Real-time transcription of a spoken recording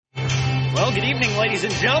Well, good evening, ladies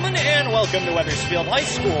and gentlemen, and welcome to Wethersfield High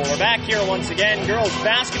School. We're back here once again, girls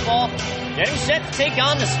basketball, getting set to take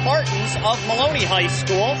on the Spartans of Maloney High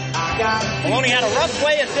School. Maloney had a rough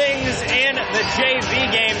way of things in the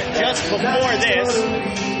JV game just before this,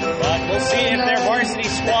 but we'll see if their varsity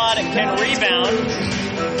squad can rebound.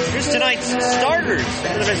 Here's tonight's starters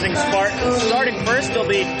for the visiting Spartans. Starting first will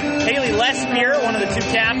be Haley Lespier, one of the two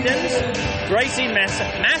captains, Gracie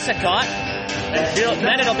Massacott.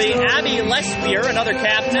 Then it'll be Abby Lespier, another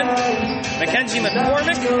captain, Mackenzie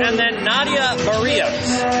McCormick, and then Nadia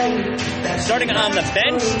Barrios. Starting on the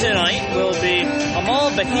bench tonight will be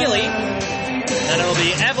Amal Bahili, and it'll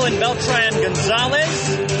be Evelyn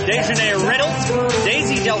Beltran-Gonzalez, Dejanay Riddle,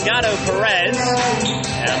 Daisy Delgado-Perez,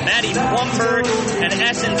 Maddie Plumberg, and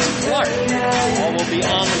Essence Clark. All will be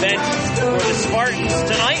on the bench for the Spartans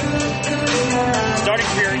tonight. Starting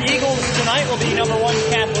for your Eagles tonight will be number 1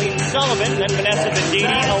 Kathleen Sullivan, then Vanessa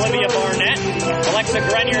Bendini, Olivia Barnett, Alexa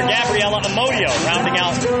Grenier, Gabriella Amodio, rounding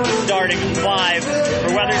out the starting 5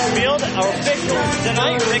 for Wethersfield. Our officials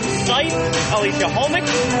tonight, Rick Seith, Alicia Homick.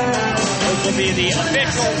 Those will be the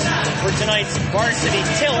officials for tonight's varsity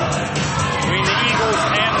tilt between the Eagles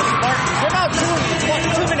and the Spartans. We're about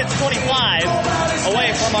 2 minutes 25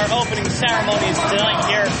 away from our opening ceremonies tonight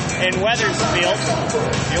here in Wethersfield.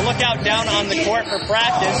 You look out down on the court for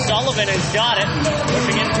practice. Sullivan has got it,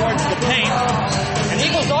 pushing in towards the paint. And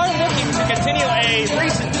Eagles are looking to continue a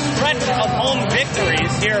recent stretch of home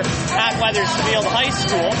victories here at Wethersfield High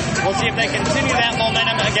School. We'll see if they continue that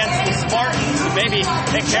momentum against the Spartans. Maybe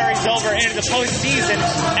it carries over into the postseason.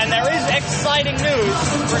 And there is exciting news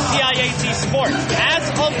for CIAC sports. As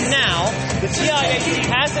of now, the CIAC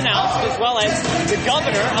has announced, as well as the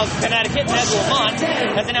governor of Connecticut, Ed Lamont,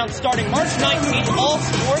 has announced starting March 19th, all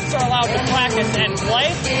sports are allowed to practice and play,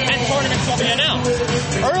 and tournaments will be announced.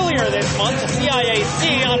 Earlier this month, the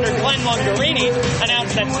CIAC, under Glenn Lungarini,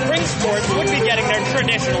 announced that spring sports would be getting their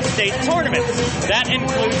traditional state tournaments. That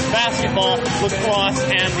includes basketball, lacrosse,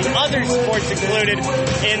 and the other sports included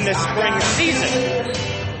in the spring season.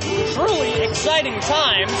 Truly exciting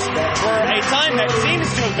times for a time that seems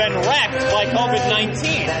to have been wrecked by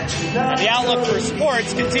COVID-19. And the outlook for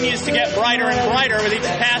sports continues to get brighter and brighter with each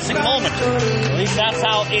passing moment. At least that's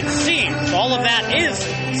how it seems. All of that is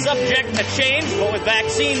subject to change, but with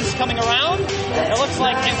vaccines coming around, it looks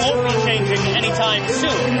like it won't be changing anytime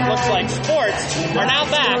soon. It looks like sports are now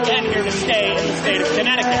back and here to stay in the state of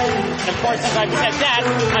Connecticut. And of course, as I've said that,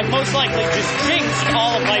 I've most likely just jinxed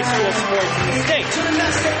all of high school sports in the state.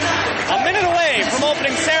 A minute away from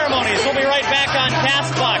opening ceremonies. We'll be right back on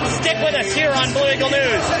CastBox. Stick with us here on Blue Eagle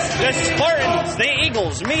News. The Spartans, the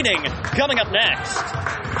Eagles meeting coming up next.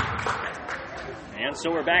 And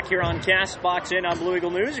so we're back here on CastBox and on Blue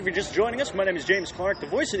Eagle News. If you're just joining us, my name is James Clark, the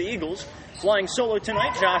voice of the Eagles. Flying solo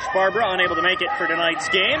tonight, Josh Barbara, unable to make it for tonight's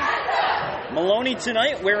game. Maloney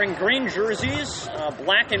tonight wearing green jerseys,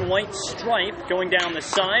 black and white stripe going down the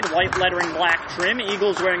side, white lettering, black trim.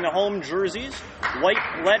 Eagles wearing the home jerseys,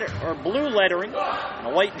 blue lettering, and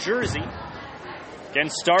a white jersey. Again,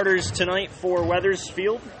 starters tonight for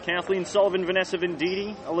Wethersfield: Kathleen Sullivan, Vanessa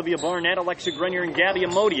Venditti, Olivia Barnett, Alexa Grenier, and Gabby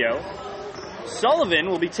Amodio. Sullivan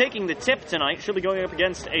will be taking the tip tonight. She'll be going up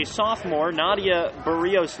against a sophomore, Nadia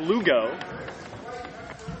Barrios-Lugo.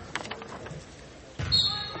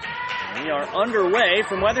 We are underway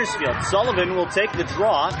from Wethersfield. Sullivan will take the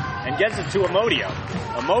draw and gets it to Amodio.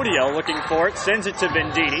 Amodio looking for it, sends it to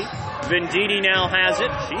Venditti. Venditti now has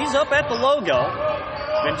it. She's up at the logo.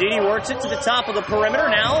 Venditti works it to the top of the perimeter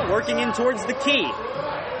now, working in towards the key.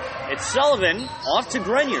 It's Sullivan off to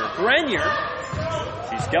Grenier. Grenier,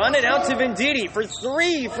 she's got it out to Venditti for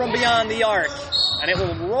 3 from beyond the arc. And it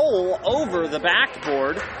will roll over the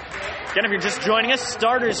backboard. Again, if you're just joining us,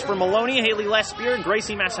 starters for Maloney: Haley Lespier,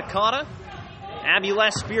 Gracie Massacata, Abby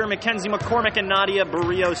Lespier, Mackenzie McCormick, and Nadia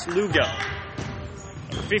Barrios-Lugo.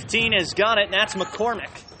 Number 15 has got it, and that's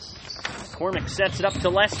McCormick. McCormick sets it up to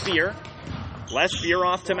Lespier. Lespier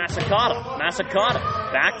off to Massacata. Massacata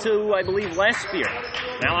back to, I believe, Lespier.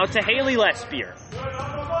 Now out to Haley Lespier.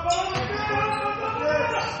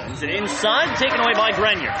 Sends it inside, taken away by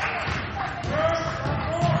Grenier.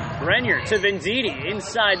 Grenier to Venditti,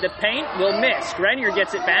 inside the paint, will miss. Grenier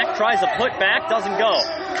gets it back, tries a putback, doesn't go.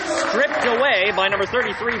 Stripped away by number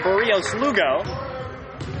 33, Barrios-Lugo.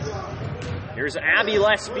 Here's Abby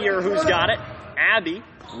Lespier, who's got it. Abby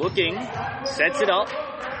looking, sets it up.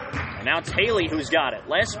 And now it's Haley who's got it.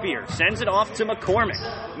 Lespier sends it off to McCormick.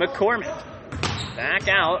 McCormick back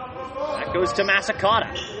out. That goes to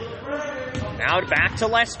Massacata. Now back to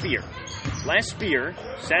Lespier. Lespier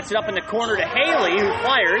sets it up in the corner to Haley, who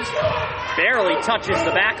fires. Barely touches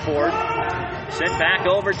the backboard. Sent back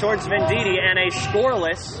over towards Venditti, and a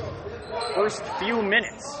scoreless first few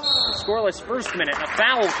minutes. A scoreless first minute, and a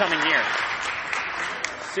foul coming here.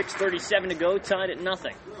 6:37 to go, tied at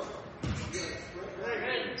nothing.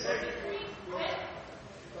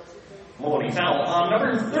 Maloney foul on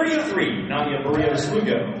number 33, Nadia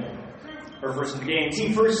Barrios-Lugo. Her first of the game,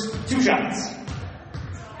 team first, 2 shots.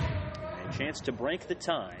 A chance to break the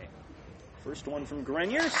tie. First one from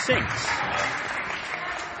Grenier, sinks.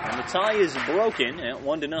 And the tie is broken at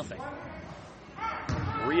 1-0.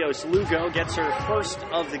 Barrios-Lugo gets her first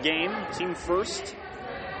of the game, team first.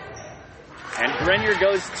 And Grenier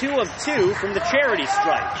goes 2 of 2 from the charity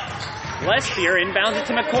strike. Lespier inbounds it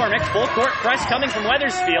to McCormick. Full court press coming from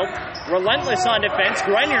Wethersfield. Relentless on defense.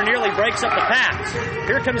 Grenier nearly breaks up the pass.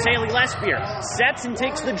 Here comes Haley Lespier. Sets and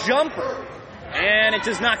takes the jumper. And it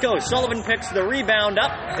does not go. Sullivan picks the rebound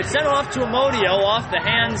up. It's sent off to Amodio off the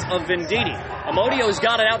hands of Venditti. Amodio's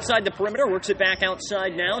got it outside the perimeter. Works it back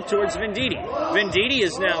outside now towards Venditti. Venditti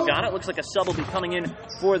has now got it. Looks like a sub will be coming in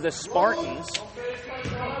for the Spartans.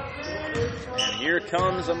 And here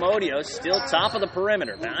comes Amodio, still top of the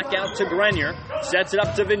perimeter. Back out to Grenier. Sets it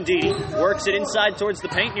up to Venditti. Works it inside towards the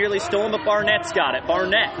paint. Nearly stolen, but Barnett's got it.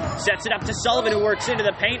 Barnett sets it up to Sullivan, who works into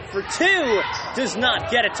the paint for 2. Does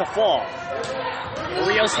not get it to fall.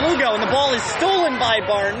 Barrios-Lugo, and the ball is stolen by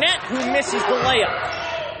Barnett, who misses the layup.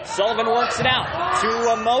 Sullivan works it out to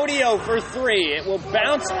Amodio for 3. It will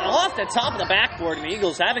bounce off the top of the backboard, and the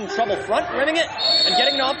Eagles having trouble front rimming it and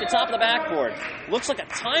getting it off the top of the backboard. Looks like a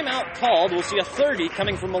timeout called. We'll see a 30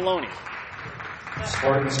 coming from Maloney.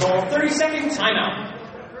 Spartans call 30-second timeout.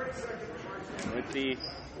 With the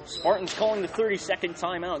Spartans calling the 30-second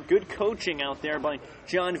timeout. Good coaching out there by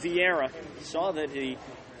John Vieira. Saw that the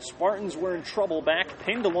Spartans were in trouble back,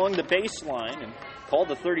 pinned along the baseline, and called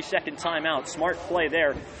the 30-second timeout. Smart play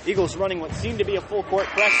there. Eagles running what seemed to be a full court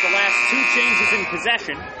press the last 2 changes in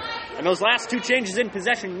possession. And those last 2 changes in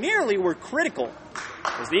possession nearly were critical,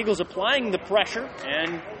 as the Eagles applying the pressure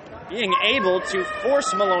and being able to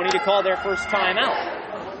force Maloney to call their first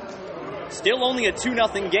timeout. Still only a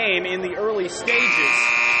 2-0 game in the early stages,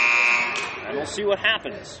 and we'll see what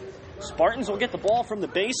happens. Spartans will get the ball from the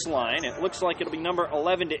baseline. It looks like it'll be number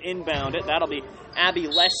 11 to inbound it. That'll be Abby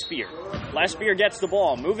Lespier. Lespier gets the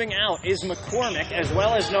ball. Moving out is McCormick, as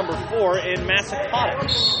well as number 4 in Massacata.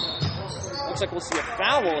 Looks like we'll see a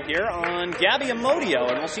foul here on Gabby Amodio,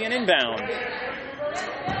 and we'll see an inbound.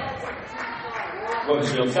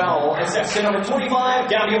 Wethersfield foul, and sets to number 25,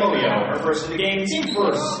 Gabby Amodio. Her first of the game, team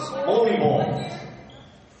first, Maloney ball.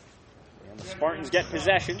 And the Spartans get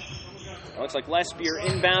possession. Looks like Lespier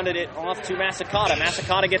inbounded it off to Massacata.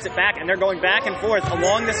 Massacata gets it back, and they're going back and forth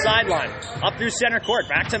along the sideline. Up through center court,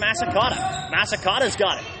 back to Massacata. Massacata's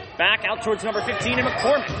got it. Back out towards number 15 and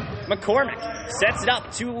McCormick. McCormick sets it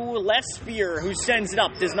up to Lespier, who sends it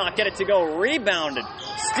up. Does not get it to go. Rebounded.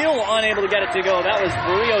 Still unable to get it to go. That was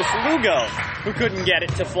Barrios-Lugo, who couldn't get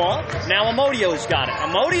it to fall. Now Amodio's got it.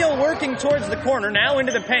 Amodio working towards the corner, now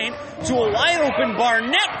into the paint, to a wide-open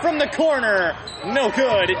Barnett from the corner. No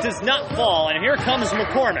good. It does not fall. And here comes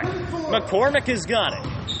McCormick. McCormick has got it.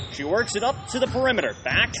 She works it up to the perimeter.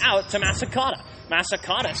 Back out to Massacata.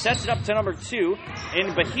 Massacata sets it up to number 2 in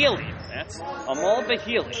Bahili. That's Amal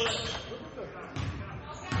Bahili.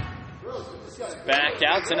 Back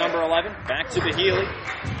out to number 11. Back to Bahili.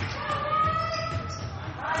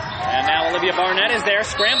 And now Olivia Barnett is there.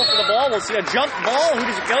 Scramble for the ball. We'll see a jump ball. Who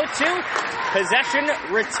does it go to? Possession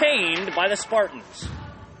retained by the Spartans.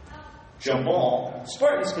 Jump ball.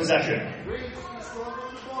 Spartans possession.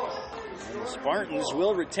 Spartans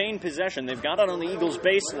will retain possession. They've got it on the Eagles'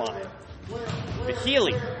 baseline.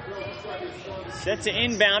 Bahili set to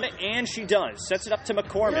inbound it, and she does. Sets it up to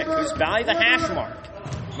McCormick, who's by the hash mark.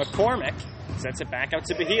 McCormick sets it back out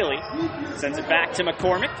to Bahili. Sends it back to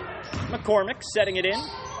McCormick. McCormick setting it in.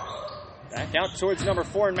 Back out towards number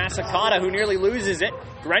 4 in Massacata, who nearly loses it.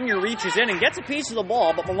 Grenier reaches in and gets a piece of the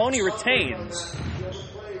ball, but Maloney retains.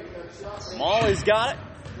 Maul has got it.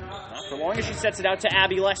 Not for long as she sets it out to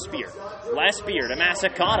Abby Lespier. Lespier to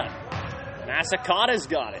Massacata. Massacata's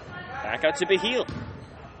got it. Back out to Bahili.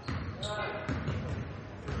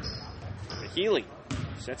 Bahili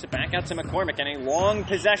sets it back out to McCormick, and a long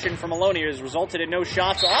possession from Maloney has resulted in no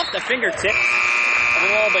shots off the fingertips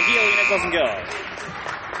of Bahili, and it doesn't go.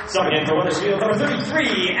 Subbing in for Wethersfield, number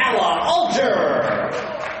 33, Ella Alger.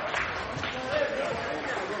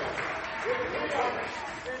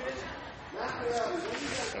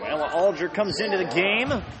 So Ella Alger comes into the game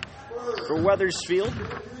for Wethersfield.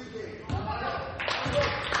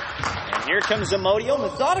 And here comes Amodio,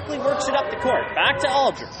 methodically works it up the court. Back to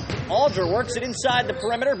Alger. Alger works it inside the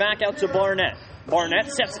perimeter, back out to Barnett.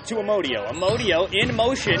 Barnett sets it to Amodio. Amodio in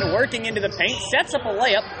motion, working into the paint, sets up a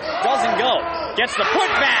layup, doesn't go. Gets the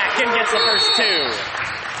putback and gets the first two.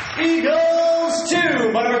 Eagles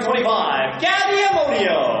 2 by number 25, Gabby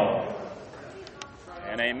Amodio.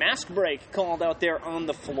 And a mask break called out there on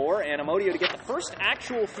the floor, and Amodio to get the first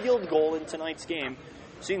actual field goal in tonight's game.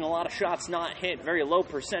 Seeing a lot of shots not hit, very low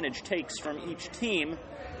percentage takes from each team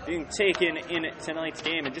being taken in tonight's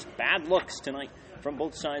game, and just bad looks tonight from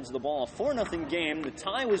both sides of the ball. 4-0 game. The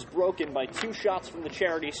tie was broken by 2 shots from the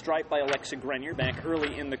charity stripe by Alexa Grenier back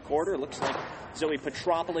early in the quarter. Looks like Zoe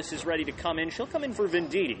Petropoulos is ready to come in. She'll come in for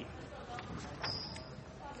Venditti.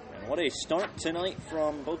 And what a start tonight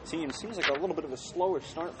from both teams. Seems like a little bit of a slower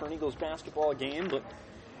start for an Eagles basketball game, but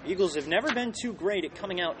Eagles have never been too great at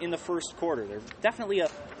coming out in the first quarter. They're definitely a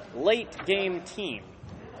late game team.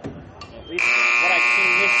 At least what I've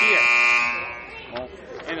seen this year. Well,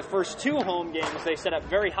 in the first 2 home games, they set up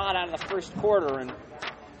very hot out of the first quarter and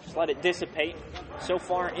just let it dissipate. So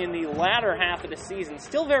far in the latter half of the season,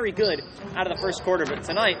 still very good out of the first quarter, but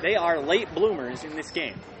tonight they are late bloomers in this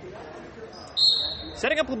game.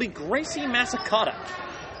 Setting up will be Gracie Masakata.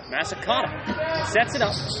 Masakata sets it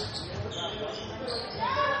up.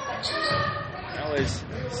 That was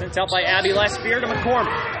sent out by Abby Lespier to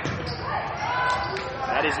McCormick.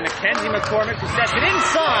 That is Mackenzie McCormick who sets it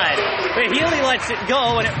inside. But Healy lets it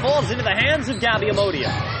go, and it falls into the hands of Gabby Amodio.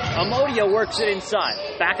 Amodio works it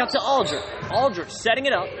inside. Back up to Aldrich. Aldrich setting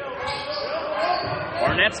it up.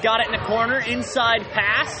 Barnett's got it in the corner. Inside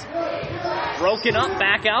pass. Broken up,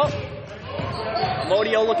 back out.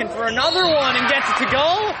 Amodio looking for another one and gets it to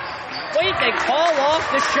go. Wait, they call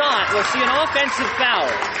off the shot. We'll see an offensive foul.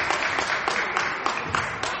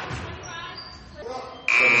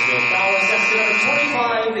 Foul assessed to number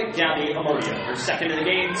 25, Gabby Amodio. Her second in the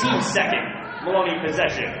game, team second. Maloney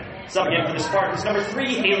possession. Sub again for the Spartans, number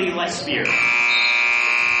 3, Haley Lespier.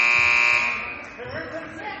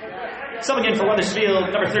 Sub again for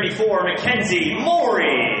Weathersfield, number 34, Mackenzie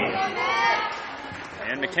Morey.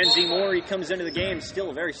 And Mackenzie Morey comes into the game,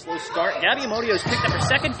 still a very slow start. Gabby Amodio's picked up her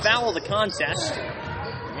second foul of the contest.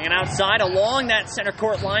 And outside along that center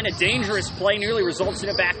court line, a dangerous play nearly results in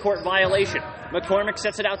a backcourt violation. McCormick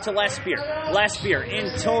sets it out to Lespier. Lespier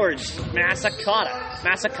in towards Masakata.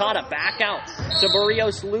 Masakata back out to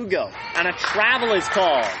Barrios Lugo. And a travel is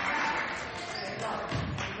called.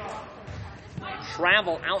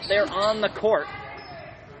 Travel out there on the court.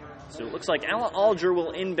 So it looks like Ella Alger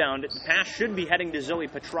will inbound it. The pass should be heading to Zoe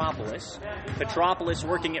Petropoulos. Petropoulos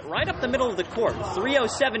working it right up the middle of the court.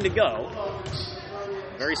 3:07 to go.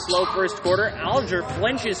 Very slow first quarter. Alger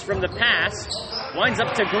flinches from the pass. Winds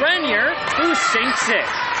up to Grenier, who sinks it.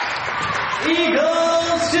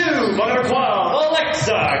 Eagles 2, by number 12,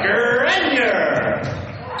 Alexa Grenier.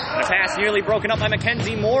 The pass nearly broken up by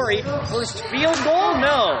Mackenzie Morey. First field goal?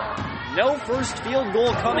 No first field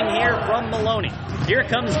goal coming here from Maloney. Here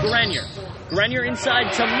comes Grenier. Grenier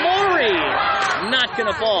inside to Morey. Not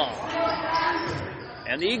going to fall.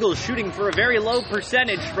 And the Eagles shooting for a very low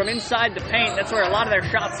percentage from inside the paint. That's where a lot of their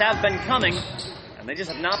shots have been coming. And they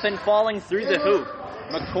just have not been falling through the hoop.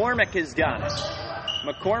 McCormick has got it.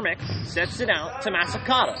 McCormick sets it out to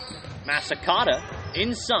Masakata. Masakata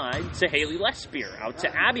inside to Haley Lespier. Out to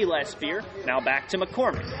Abby Lespier. Now back to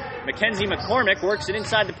McCormick. Mackenzie McCormick works it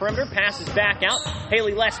inside the perimeter. Passes back out.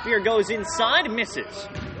 Haley Lespier goes inside. Misses.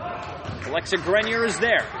 Alexa Grenier is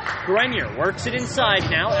there. Grenier works it inside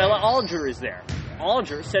now. Ella Alger is there.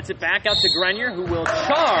 Alger sets it back out to Grenier, who will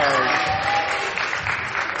charge.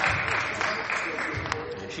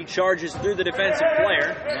 She charges through the defensive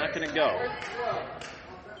player. Not going to go.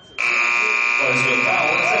 Foul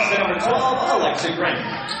assessed to number 12, Alexa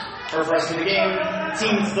Grenier. Her first in the game,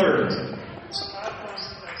 team third.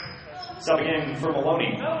 Sub again for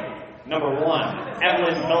Maloney, number 1,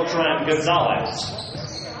 Evelyn Beltran-Gonzalez.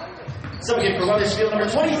 Sub again for Weathersfield, number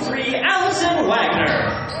 23, Allison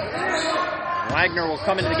Wagner. Wagner will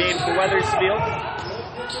come into the game for Weathersfield.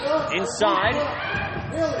 Inside.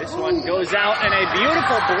 This one goes out, and a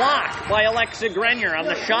beautiful block by Alexa Grenier on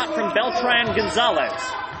the shot from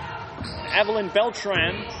Beltran-Gonzalez. Evelyn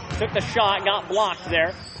Beltran took the shot, got blocked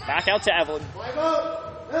there. Back out to Evelyn.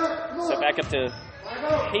 So back up to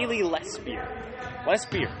Haley Lespier.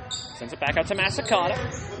 Lespier sends it back out to Masakata.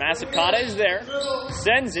 Masakata is there.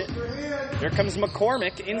 Sends it. Here comes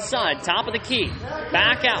McCormick inside, top of the key.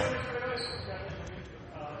 Back out.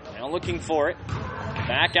 Now looking for it.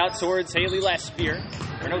 Back out towards Haley Lespier.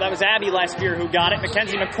 Or no, that was Abby Lespier who got it.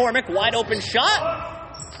 Mackenzie McCormick, wide open shot.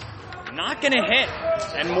 Not going to hit.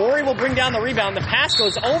 And Morey will bring down the rebound. The pass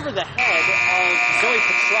goes over the head of Zoe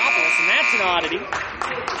Petropoulos, and that's an oddity.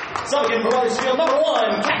 Subbing in for Wethersfield, number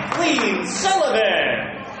 1, Kathleen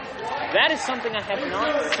Sullivan. That is something I have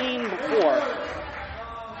not seen before.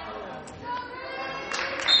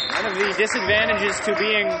 One of the disadvantages to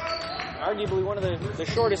being arguably one of the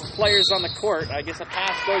shortest players on the court. I guess a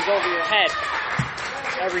pass goes over your head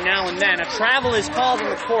every now and then. A travel is called on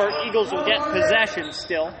the court. Eagles will get possession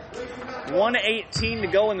still. 1:18 to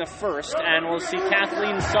go in the first, and we'll see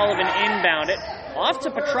Kathleen Sullivan inbound it. Off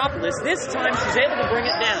to Petropoulos. This time she's able to bring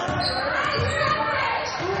it down.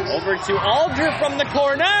 Over to Alger from the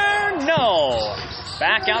corner. No.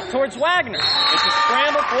 Back out towards Wagner. It's a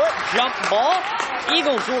scramble for it. Jump ball.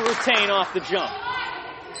 Eagles will retain off the jump.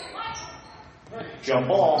 Jump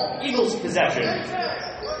ball. Eagles possession.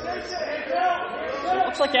 So it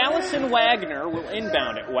looks like Allison Wagner will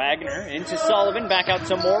inbound it. Wagner into Sullivan. Back out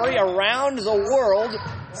to Maury. Around the world.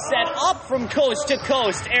 Set up from coast to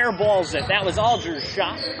coast. Air balls it. That was Alger's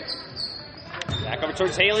shot. Back over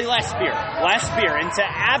towards Haley Lespier. Lespier into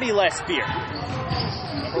Abby Lespier.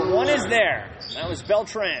 Number 1 is there. That was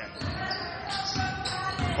Beltran.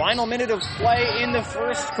 Final minute of play in the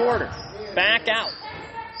first quarter. Back out.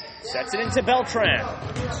 Sets it into Beltran.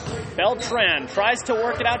 Beltran tries to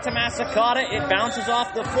work it out to Massacata. It bounces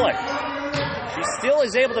off the foot. She still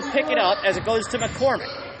is able to pick it up as it goes to McCormick.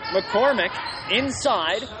 McCormick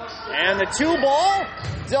inside. And the 2-ball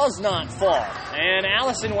does not fall. And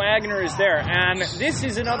Allison Wagner is there. And this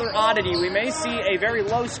is another oddity. We may see a very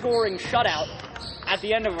low-scoring shutout at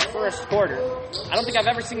the end of a first quarter. I don't think I've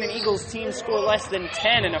ever seen an Eagles team score less than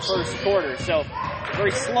 10 in a first quarter. So, a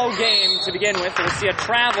very slow game to begin with. We'll see a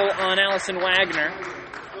travel on Allison Wagner.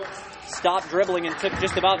 Stopped dribbling and took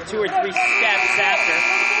just about 2 or 3 steps after.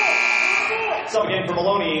 Subbing in for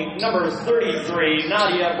Maloney, number 33,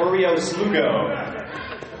 Nadia Barrios-Lugo.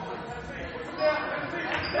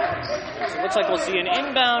 So it looks like we'll see an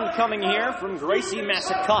inbound coming here from Gracie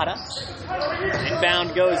Massacata.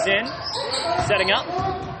 Inbound goes in. Setting up.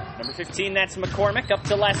 Number 15, that's McCormick. Up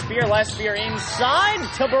to Lespier. Lespier inside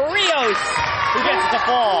to Barrios, who gets it to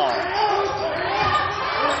fall.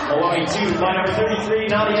 Maloney 2 by number 33,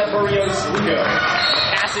 Nadia Barrios-Lugo.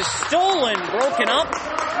 Pass is stolen, broken up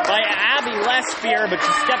by Abby Lespier, but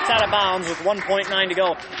she steps out of bounds with 1:9 to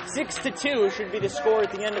go. 6-2 should be the score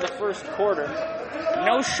at the end of the first quarter.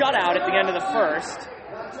 No shutout at the end of the first.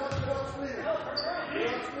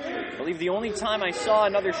 I believe the only time I saw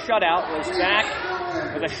another shutout was back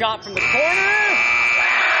with a shot from the corner.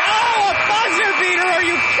 Oh, a buzzer beater! Are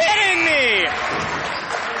you kidding me?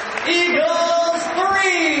 Eagles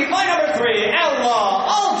 3 by number 3, Ella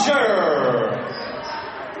Alger.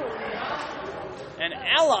 And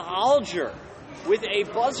Ella Alger with a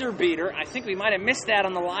buzzer beater. I think we might have missed that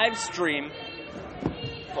on the live stream.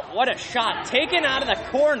 But what a shot. Taken out of the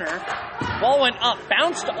corner. Ball went up,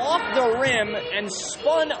 bounced off the rim, and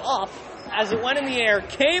spun up as it went in the air,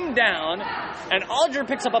 came down, and Alger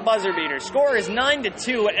picks up a buzzer beater. Score is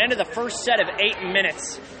 9-2 at the end of the first set of 8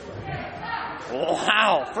 minutes.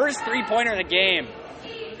 Wow, first three-pointer of the game.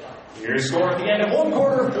 Here's score at the end of 1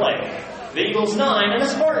 quarter of play. The Eagles 9 and the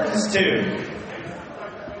Spartans 2.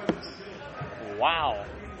 Wow.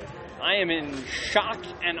 I am in shock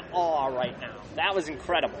and awe right now. That was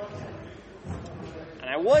incredible. And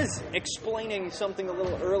I was explaining something a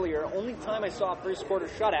little earlier. Only time I saw a first quarter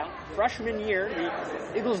shutout, freshman year, the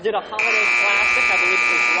Eagles did a holiday classic. I believe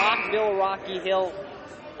it was Rockville, Rocky Hill,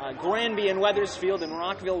 Granby, and Wethersfield, and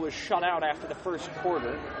Rockville was shut out after the first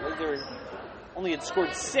quarter. They only had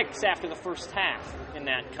scored 6 after the first half in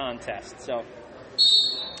that contest. So,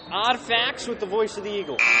 odd facts with the voice of the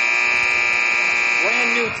Eagles.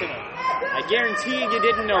 Brand new to them. I guarantee you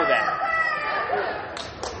didn't know that.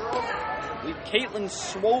 I believe Caitlin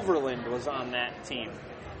Swoverland was on that team.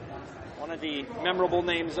 One of the memorable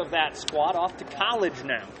names of that squad, off to college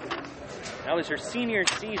now. That was her senior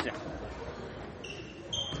season.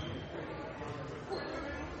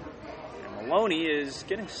 And Maloney is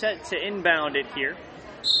getting set to inbound it here.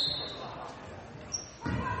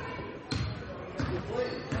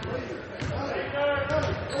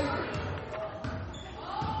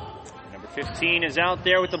 Number 15 is out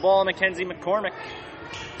there with the ball. Mackenzie McCormick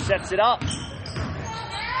sets it up.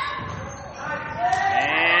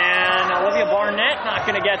 And Olivia Barnett not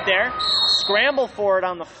going to get there. Scramble for it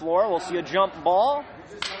on the floor. We'll see a jump ball.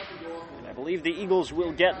 And I believe the Eagles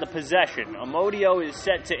will get the possession. Amodio is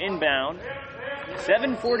set to inbound.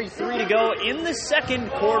 7:43 to go in the second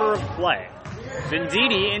quarter of play.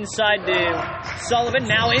 Venditti inside to Sullivan.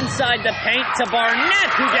 Now inside the paint to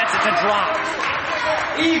Barnett, who gets it to drop.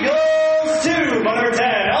 Eagles 2 by number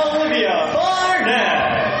 10, Olivia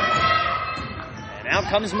Barnett. And out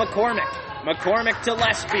comes McCormick. McCormick to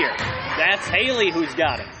Lespier. That's Haley who's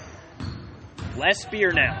got it.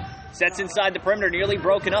 Lesbier now sets inside the perimeter, nearly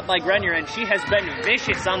broken up by Grenier, and she has been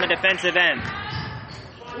vicious on the defensive end.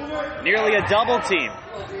 Nearly a double team.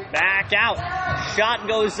 Back out. Shot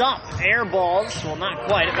goes up. Air balls. Well, not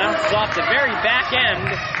quite. It bounces off the very back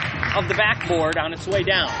end of the backboard on its way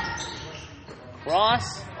down.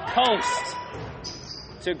 Cross coast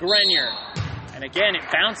to Grenier. And again, it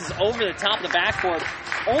bounces over the top of the backboard.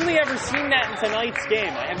 Only ever seen that in tonight's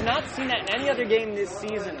game. I have not seen that in any other game this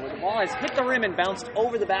season where the ball has hit the rim and bounced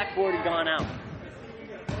over the backboard and gone out.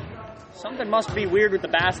 Something must be weird with the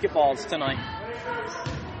basketballs tonight.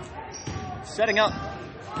 Setting up.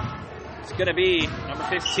 It's going to be number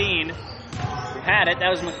 15 who had it. That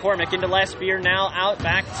was McCormick into Lesbier. Now out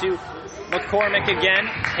back to McCormick again.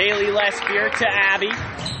 Haley Lesbier to Abby.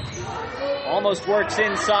 Almost works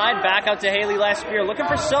inside. Back out to Haley Lesbier. Looking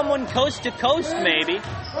for someone coast to coast maybe.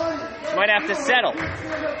 She might have to settle.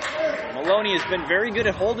 Maloney has been very good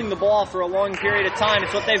at holding the ball for a long period of time.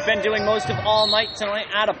 It's what they've been doing most of all night tonight.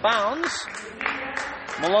 Out of bounds.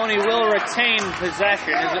 Maloney will retain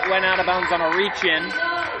possession as it went out of bounds on a reach-in.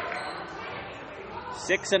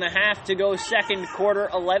 6.5 to go second quarter,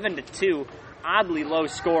 11-2. Oddly low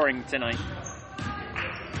scoring tonight.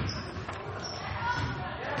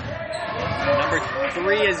 Number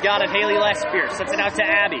 3 has got it, Haley Lesbier. Sets it out to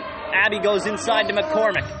Abby. Abby goes inside to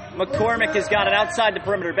McCormick. McCormick has got it outside the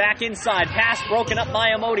perimeter. Back inside. Pass broken up by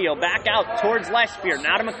Amodio. Back out towards Lesbier.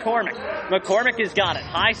 Now to McCormick. McCormick has got it.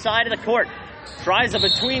 High side of the court. Tries it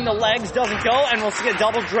between the legs. Doesn't go. And we'll see a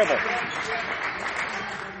double dribble.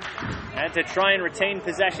 Had to try and retain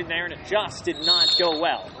possession there, and it just did not go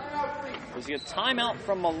well. We'll see a timeout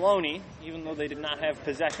from Maloney. Even though they did not have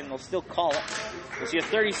possession, they'll still call it. We'll see a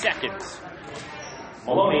 30 seconds.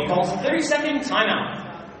 Maloney calls a 30-second timeout.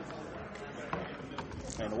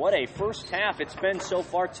 And what a first half it's been so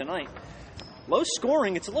far tonight. Low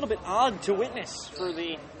scoring, it's a little bit odd to witness for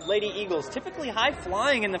the Lady Eagles. Typically high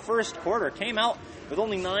flying in the first quarter. Came out with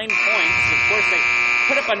only 9 points. Of course, they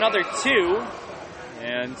put up another 2.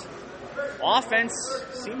 And offense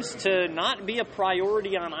seems to not be a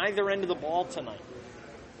priority on either end of the ball tonight.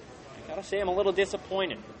 I gotta say I'm a little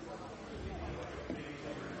disappointed.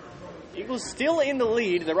 Eagles still in the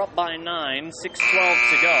lead. They're up by 9, 6:12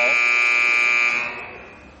 to go.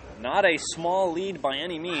 Not a small lead by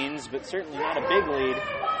any means, but certainly not a big lead.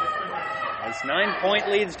 As 9-point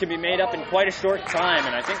leads can be made up in quite a short time,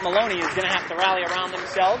 and I think Maloney is going to have to rally around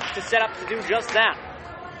themselves to set up to do just that.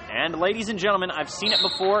 And ladies and gentlemen, I've seen it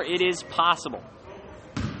before. It is possible.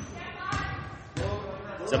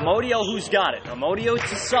 It's Amodio who's got it. Amodio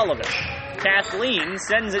to Sullivan. Kathleen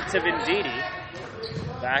sends it to Venditti.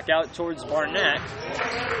 Back out towards Barnett.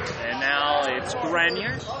 And now it's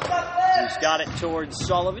Grenier, who's got it towards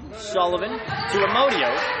Sullivan. Sullivan to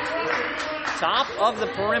Amodio. Top of the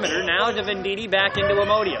perimeter, now to Venditti, back into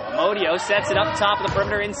Amodio. Amodio sets it up top of the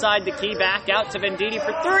perimeter, inside the key, back out to Venditti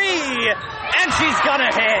for 3! And she's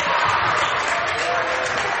gonna hit!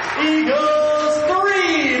 Eagles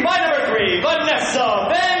 3 by number 3, Vanessa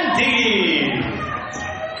Venditti.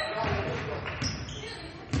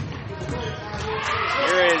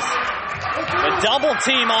 Here is the double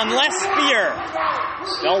team on Lesbier.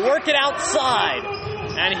 They'll work it outside.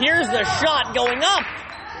 And here's the shot going up.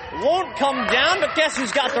 Won't come down, but guess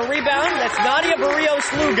who's got the rebound? That's Nadia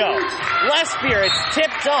Barrios-Lugo. Lesbier, it's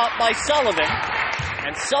tipped up by Sullivan.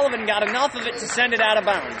 And Sullivan got enough of it to send it out of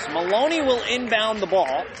bounds. Maloney will inbound the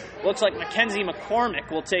ball. Looks like Mackenzie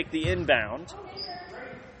McCormick will take the inbound.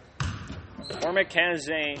 McCormick has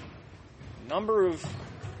a number of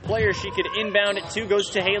players she could inbound it to. Goes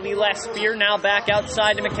to Haley Lesbier. Now back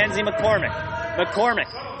outside to Mackenzie McCormick.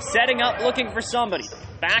 McCormick setting up, looking for somebody.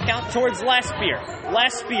 Back out towards Lesbier.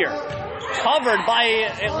 Lesbier covered by,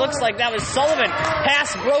 it looks like that was Sullivan.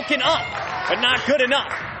 Pass broken up, but not good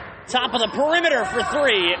enough. Top of the perimeter for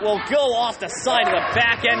 3. It will go off the side of the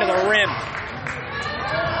back end of the rim.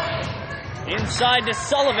 Inside to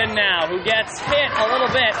Sullivan now, who gets hit a little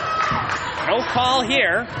bit. No call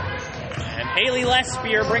here. And Haley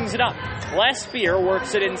Lesbier brings it up. Lesbier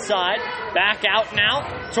works it inside. Back out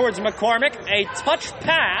now towards McCormick. A touch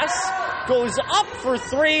pass goes up for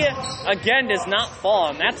 3. Again, does not fall.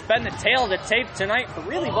 And that's been the tail of the tape tonight for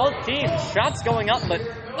really both teams. Shots going up, but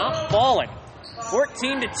not falling.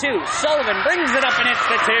 14-2. Sullivan brings it up and hits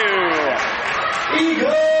the 2.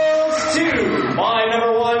 Eagles 2 by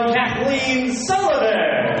number 1, Kathleen Sullivan.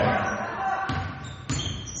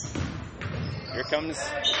 Here comes,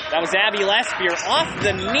 that was Abby Lesbier off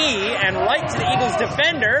the knee and right to the Eagles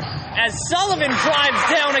defender as Sullivan drives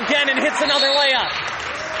down again and hits another layup.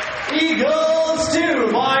 Eagles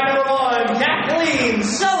 2 by number 1, Kathleen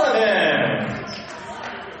Sullivan.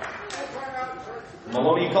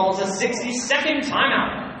 Maloney calls a 60-second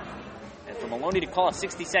timeout. And for Maloney to call a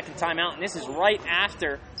 60-second timeout, and this is right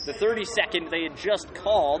after the 30-second they had just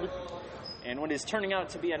called, and what is turning out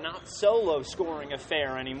to be a not-so-low-scoring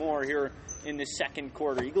affair anymore here in the second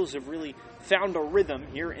quarter. Eagles have really found a rhythm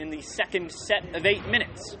here in the second set of 8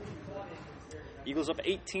 minutes. Eagles up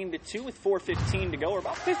 18-2 with 4:15 to go. We're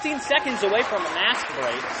about 15 seconds away from a mask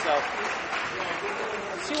break, so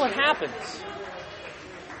let's see what happens.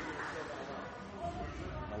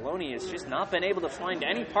 Maloney has just not been able to find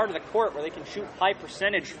any part of the court where they can shoot high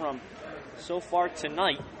percentage from so far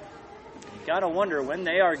tonight. You gotta wonder when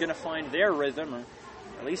they are gonna find their rhythm, or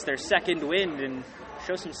at least their second wind, and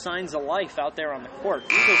show some signs of life out there on the court.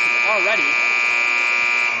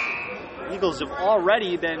 Eagles have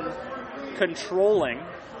already been controlling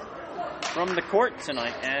from the court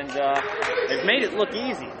tonight, and they've made it look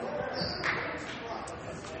easy.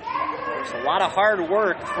 There's a lot of hard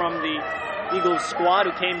work from the Eagles squad,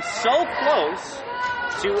 who came so close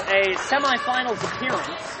to a semifinals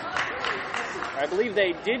appearance. I believe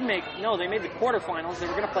they made the quarterfinals. They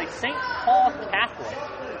were going to play St. Paul Catholic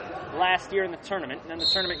last year in the tournament, and then the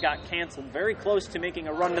tournament got canceled. Very close to making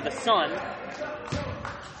a run to the Sun.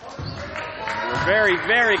 We're very,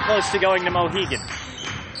 very close to going to Mohegan.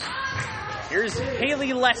 Here's Haley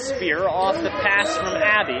Lespier off the pass from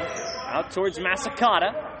Abby, out towards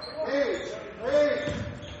Massacata.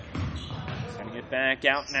 Sending it back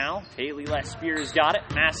out now. Haley Lespier's got it.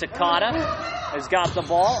 Massacata has got the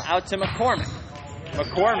ball out to McCormick.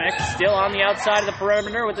 McCormick still on the outside of the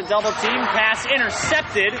perimeter with the double team. Pass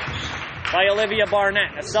intercepted by Olivia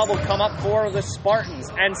Barnett. A sub will come up for the Spartans.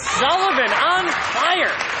 And Sullivan on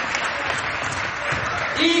fire.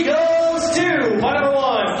 Eagles 2, number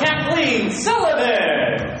 1, Kathleen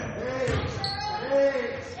Sullivan.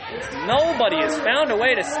 Nobody has found a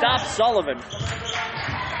way to stop Sullivan.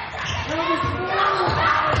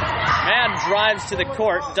 Mad drives to the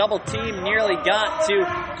court. Double team nearly got to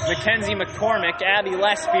Mackenzie McCormick. Abby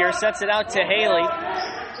Lespier sets it out to Haley.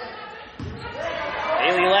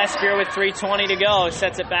 Haley Lespier with 3:20 to go.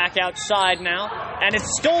 Sets it back outside now. And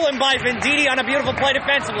it's stolen by Venditti on a beautiful play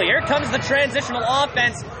defensively. Here comes the transitional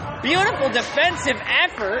offense. Beautiful defensive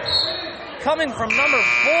effort coming from number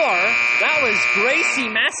 4. That was Gracie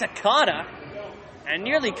Massacata. And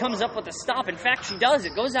nearly comes up with a stop. In fact, she does.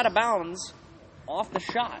 It goes out of bounds off the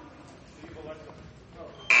shot.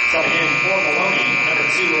 Subbing in for Maloney, number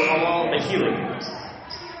 2, Alal Mahili.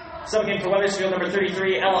 Subbing in for Wethersfield, number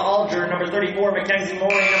 33, Ella Alger, number 34, Mackenzie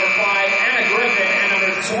Morey, number 5, Anna Griffin, and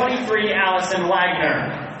number 23, Allison Wagner.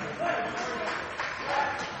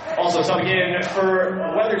 Also subbing in for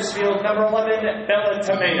Wethersfield, number 11, Bella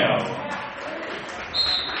Tomeno.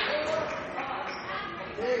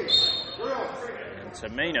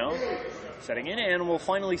 Tomeno setting in, and we'll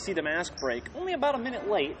finally see the mask break. Only about a minute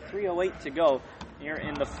late, 3:08 to go here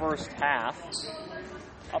in the first half.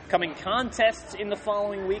 Upcoming contests in the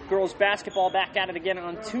following week. Girls basketball back at it again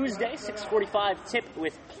on Tuesday, 6:45 tip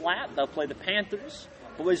with Platt. They'll play the Panthers.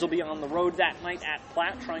 Boys will be on the road that night at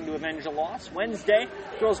Platt trying to avenge a loss. Wednesday,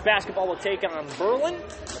 girls basketball will take on Berlin.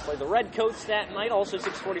 They'll play the Redcoats that night, also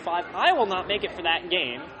 6:45. I will not make it for that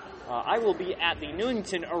game. I will be at the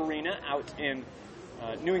Newington Arena out in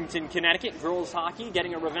Newington, Connecticut. Girls hockey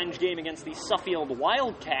getting a revenge game against the Suffield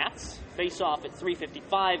Wildcats. Face off at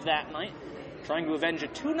 3:55 that night. Trying to avenge a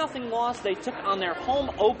 2-0 loss they took on their home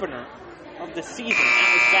opener of the season.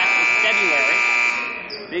 That was back in February.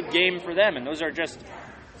 Big game for them, and those are just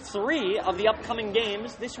 3 of the upcoming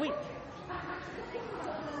games this week.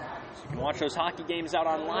 So you can watch those hockey games out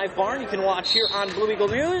on Live Barn. You can watch here on Blue Eagle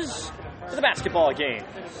News for the basketball games.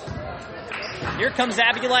 Here comes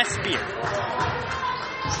Abby Lespier.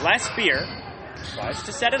 Lespier tries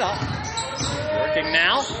to set it up. Working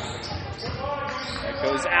now. That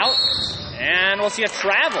goes out. And we'll see a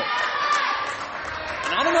travel.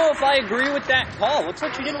 And I don't know if I agree with that call. Looks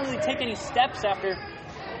like she didn't really take any steps after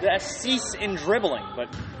the cease in dribbling. But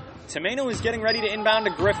Tomeno is getting ready to inbound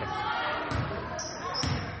to Griffin.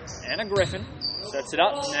 Anna Griffin sets it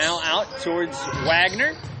up. Now out towards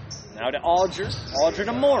Wagner. Now to Alger. Alger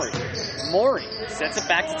to Morey. Morey sets it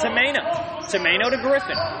back to Tomeno. Tomeno to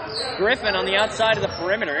Griffin. Griffin on the outside of the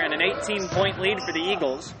perimeter, and an 18-point lead for the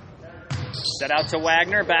Eagles. Set out to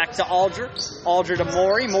Wagner, back to Alger. Alger to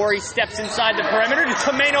Morey. Morey steps inside the perimeter to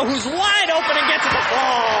Tomeno, who's wide open and gets the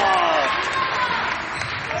ball.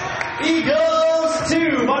 Eagles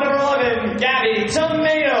 2, by number 11, Gabby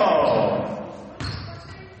Tomeno.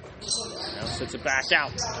 Now sets it back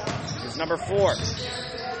out. Here's number 4.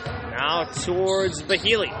 Now towards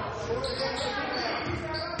Bahili.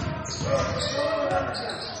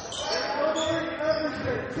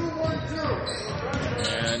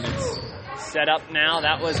 Set up now.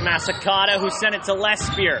 That was Masakata who sent it to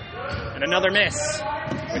Lespear. And another miss.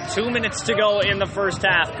 With 2 minutes to go in the first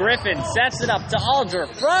half. Griffin sets it up to Alger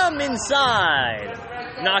from inside.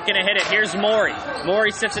 Not going to hit it. Here's Maury.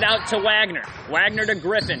 Maury sets it out to Wagner. Wagner to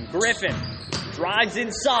Griffin. Griffin drives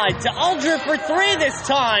inside to Alger for three this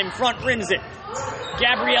time. Front rims it.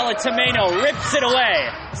 Gabriella Tomeno rips it away.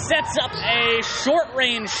 Sets up a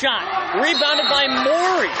short-range shot. Rebounded by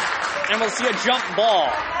Maury. And we'll see a jump ball.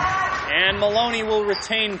 And Maloney will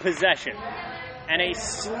retain possession. And a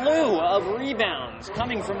slew of rebounds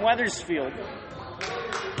coming from Wethersfield.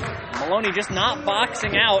 Maloney just not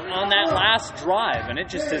boxing out on that last drive, and it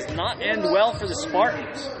just does not end well for the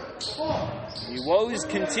Spartans. The woes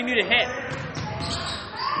continue to hit.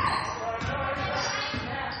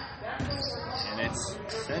 And it's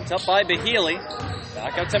sent up by Bahili.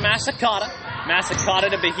 Back out to Masakata. Masakata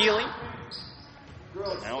to Bahili.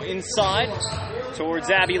 Now inside towards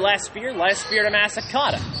Abby Lespear. Lespear to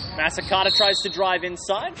Masakata. Masakata tries to drive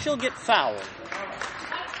inside. She'll get fouled.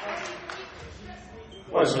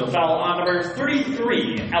 Wethersfield foul on number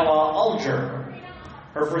 33, Ella Alger.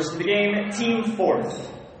 Her first of the game, team fourth.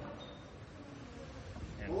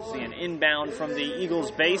 And we'll see an inbound from the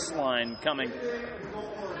Eagles baseline coming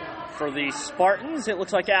for the Spartans. It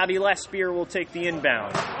looks like Abby Lespear will take the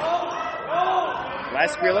inbound.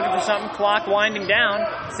 Lespear looking for something, clock winding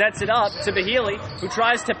down, sets it up to Bahili, who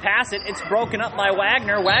tries to pass it. It's broken up by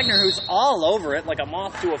Wagner. Wagner, who's all over it like a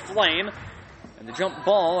moth to a flame. And the jump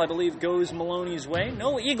ball, I believe, goes Maloney's way.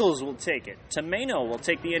 No Eagles will take it. Tomeno will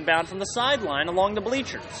take the inbound from the sideline along the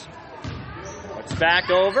bleachers. It's back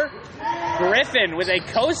over. Griffin with a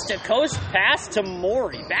coast-to-coast pass to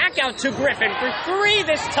Maury. Back out to Griffin for three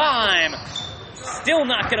this time. Still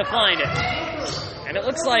not going to find it. And it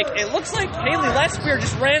looks like Haley Lespear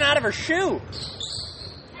just ran out of her shoe.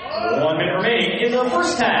 1 minute remaining in the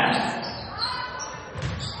first half.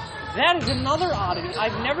 That is another oddity.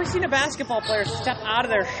 I've never seen a basketball player step out of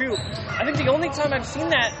their shoe. I think the only time I've seen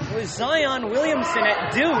that was Zion Williamson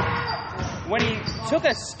at Duke when he took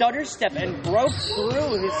a stutter step and broke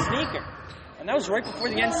through his sneaker. And that was right before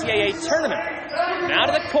the NCAA tournament. Now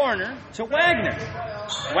to the corner to Wagner.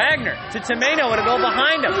 Wagner to Tomeno. It'll go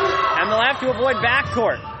behind him. And they'll have to avoid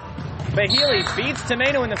backcourt. Bahili beats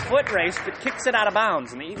Tomeno in the foot race but kicks it out of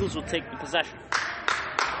bounds, and the Eagles will take the possession.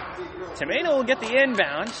 Tomeno will get the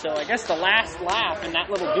inbound, so I guess the last laugh in that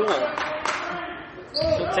little duel.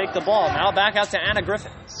 She'll take the ball. Now back out to Anna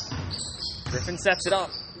Griffin. Griffin sets it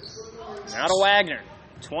up. Now to Wagner.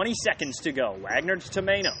 20 seconds to go. Wagner to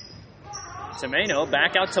Tomeno. Tomeno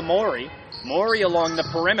back out to Maury. Maury along the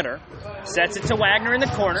perimeter. Sets it to Wagner in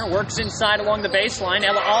the corner. Works inside along the baseline.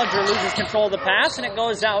 Ella Alger loses control of the pass, and it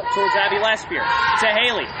goes out towards Abby Lespear. To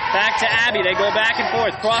Haley. Back to Abby. They go back and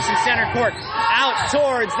forth. Crossing center court. Out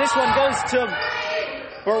towards. This one goes to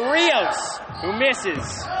Barrios, who misses.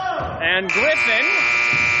 And Griffin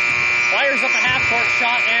fires up a half-court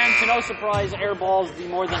shot, and to no surprise, airballs the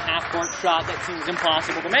more than half-court shot that seems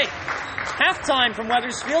impossible to make. Halftime from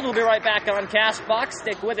Wethersfield. We'll be right back on CastBox.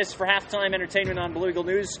 Stick with us for halftime entertainment on Blue Eagle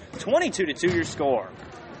News. 22-2 your score.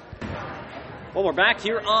 Well, we're back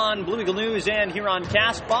here on Blue Eagle News and here on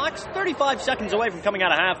CastBox. 35 seconds away from coming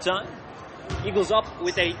out of halftime. Eagles up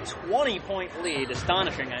with a 20-point lead.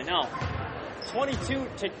 Astonishing, I know.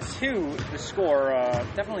 22-2 the score.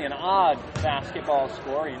 Definitely an odd basketball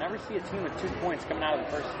score. You never see a team with 2 points coming out of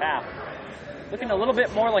the first half. Looking a little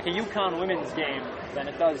bit more like a UConn women's game than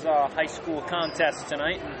it does a high school contest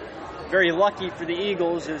tonight. And very lucky for the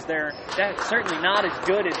Eagles as they're certainly not as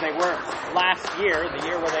good as they were last year, the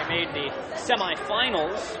year where they made the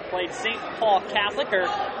semifinals, played St. Paul Catholic, or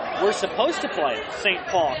were supposed to play St.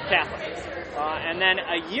 Paul Catholic. And then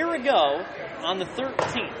a year ago, on the 13th,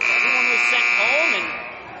 everyone was sent home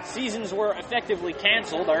and seasons were effectively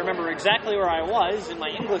canceled. I remember exactly where I was in my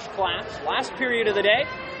English class. Last period of the day,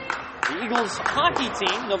 the Eagles hockey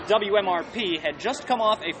team, the WMRP, had just come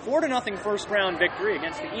off a 4-0 first-round victory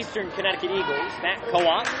against the Eastern Connecticut Eagles, that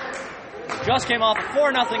co-op. Just came off a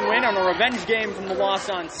 4-0 win on a revenge game from the loss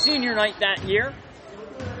on senior night that year.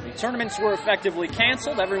 The tournaments were effectively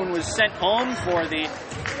canceled. Everyone was sent home for the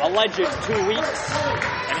alleged 2 weeks.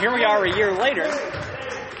 And here we are a year later,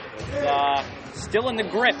 still in the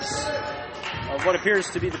grips of what appears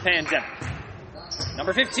to be the pandemic.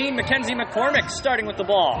 Number 15, Mackenzie McCormick starting with the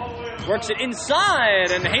ball. Works it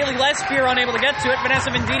inside, and Haley Lespear unable to get to it. Vanessa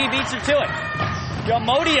Venditti beats her to it.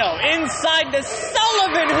 Gamodio inside to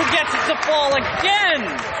Sullivan, who gets it to fall again.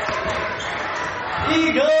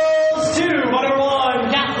 Eagles 2, number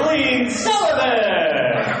 1, Kathleen Sullivan.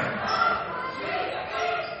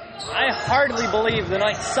 I hardly believe the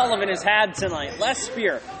night Sullivan has had tonight.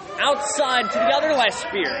 Lespear outside to the other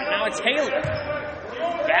Lespear. Now it's Haley.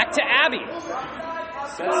 Back to Abby.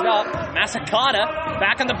 Sets it up. Masakata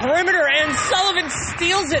back on the perimeter, and Sullivan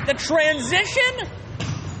steals it. The transition,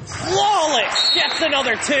 flawless. Gets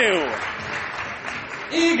another 2.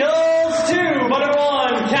 Eagles 2, but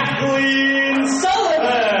 1, Kathleen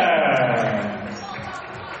Sullivan.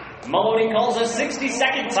 Maloney calls a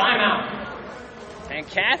 60-second timeout. And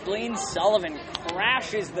Kathleen Sullivan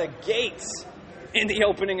crashes the gates in the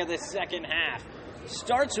opening of the second half.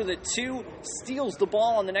 Starts with a 2, steals the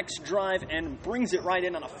ball on the next drive, and brings it right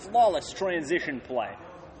in on a flawless transition play.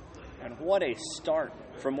 And what a start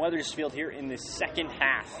from Wethersfield here in the second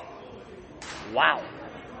half. Wow.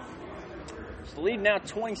 The lead now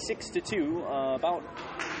 26-2, about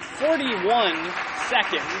 41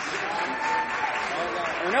 seconds.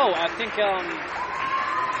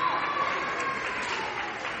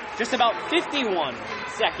 Just about 51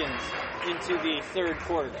 seconds into the third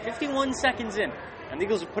quarter. 51 seconds in. And the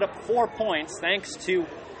Eagles have put up 4 points thanks to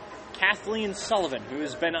Kathleen Sullivan, who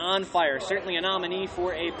has been on fire. Certainly a nominee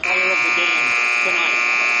for a player of the game tonight.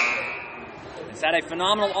 Has had a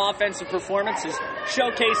phenomenal offensive performance. Has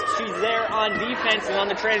showcased she's there on defense, and on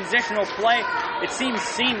the transitional play, it seems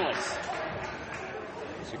seamless.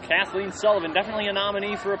 So Kathleen Sullivan, definitely a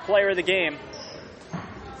nominee for a player of the game.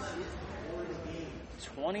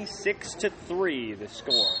 26-3, the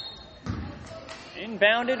score.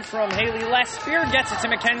 Inbounded from Haley Lespear, gets it to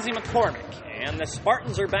Mackenzie McCormick. And the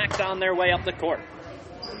Spartans are back on their way up the court.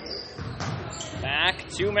 Back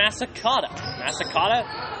to Masakata. Masakata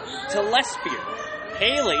to Lespear.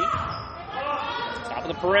 Haley, top of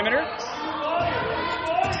the perimeter.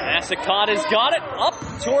 Masakata's got it, up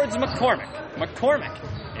towards McCormick. McCormick,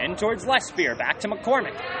 in towards Lespear, back to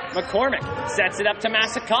McCormick. McCormick sets it up to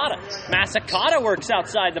Masakata. Masakata works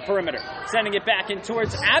outside the perimeter, sending it back in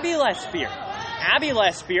towards Abby Lespear. Abby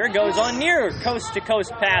Lespear goes on near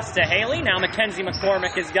coast-to-coast pass to Haley. Now Mackenzie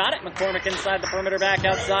McCormick has got it. McCormick inside the perimeter, back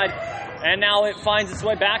outside. And now it finds its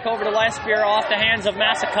way back over to Lespear off the hands of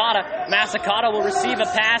Masakata. Masakata will receive a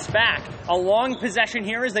pass back. A long possession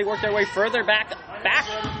here as they work their way further back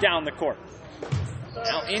down the court.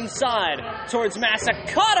 Now inside towards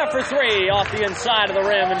Masakata for 3 off the inside of the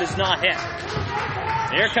rim and does not hit.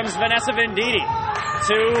 Here comes Vanessa Venditti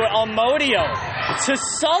to Amodio to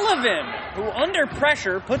Sullivan, who under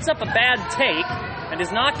pressure puts up a bad take and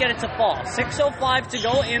does not get it to fall. 6:05 to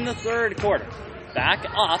go in the third quarter. Back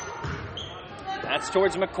up. That's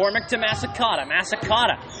towards McCormick to Masakata.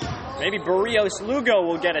 Masakata. Maybe Barrios Lugo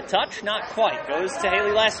will get a touch. Not quite. Goes to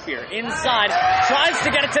Haley Lespear. Inside. Tries to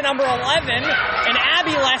get it to number 11. And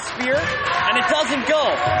Abby Lespear. And it doesn't go.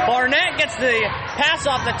 Barnett gets the pass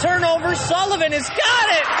off the turnover. Sullivan has got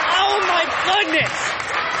it. Oh my goodness.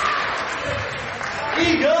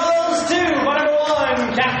 Eagles 2, but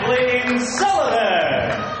 1, Kathleen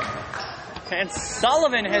Sullivan. And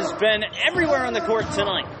Sullivan has been everywhere on the court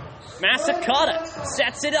tonight. Masakata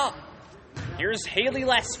sets it up. Here's Haley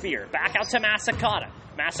Lespear. Back out to Masakata.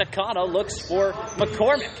 Masakata looks for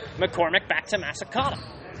McCormick. McCormick back to Masakata.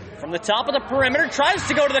 From the top of the perimeter, tries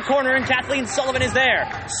to go to the corner, and Kathleen Sullivan is there.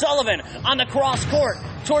 Sullivan on the cross court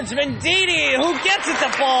towards Venditti, who gets it to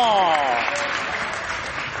fall.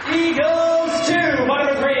 Eagles 2,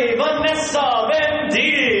 number 3, Vanessa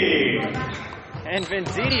Venditti. And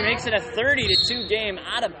Venditti makes it a 30-2 game.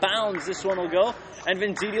 Out of bounds, this one will go. And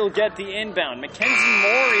Venditti will get the inbound. Mackenzie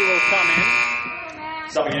Morey will come in.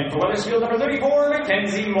 Subbing in for Wethersfield, number 34,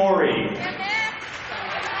 Mackenzie Morey.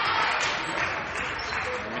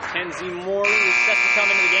 Mackenzie Morey is set to come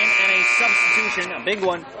into the game. And a substitution, a big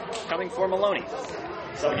one, coming for Maloney.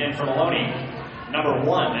 Subbing in for Maloney, number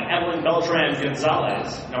 1, Evelyn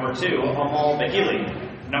Beltran-Gonzalez. Number 2, Amal Bahili.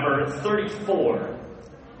 Number 34,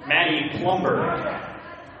 Maddie Plumberg.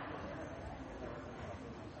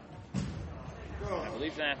 I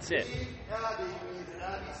believe that's it.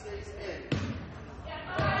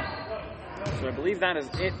 So I believe that is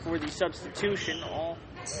it for the substitution. All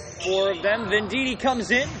 4 of them. Venditti comes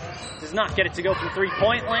in. Does not get it to go from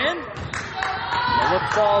three-point land. The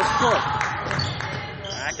look falls good.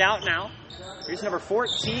 Back out now. Here's number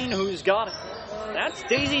 14 who's got it. That's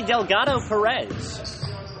Daisy Delgado Perez.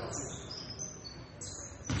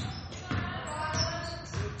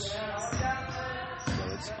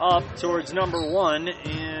 Up towards number 1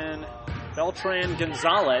 and Beltran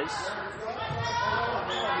Gonzalez.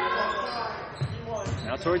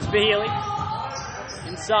 Now towards Bahili.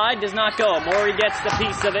 Inside, does not go. Morey gets the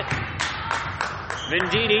piece of it.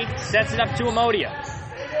 Venditti sets it up to Amodia.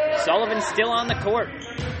 Sullivan still on the court.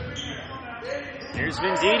 Here's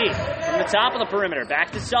Venditti from the top of the perimeter.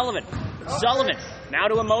 Back to Sullivan. Sullivan now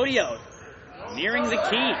to Amodio. nearing the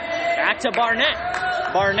key. Back to Barnett.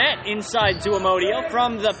 Barnett inside to Amodio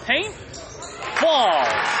from the paint. Falls.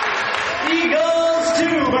 Eagles 2,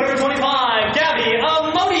 number 25, Gabby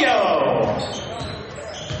Amodio.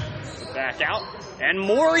 Back out. And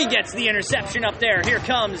Morey gets the interception up there. Here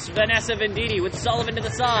comes Vanessa Venditti with Sullivan to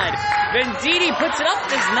the side. Venditti puts it up,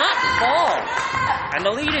 does not fall. And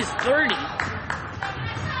the lead is 30.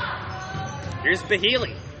 Here's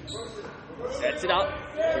Bahili. Sets it up.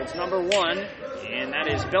 It's number 1, and that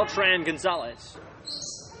is Beltran Gonzalez.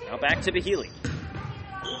 Now back to Bahili.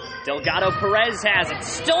 Delgado Perez has it.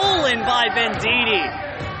 Stolen by Venditti.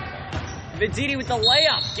 Venditti with the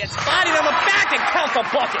layup. Gets bodied on the back and count the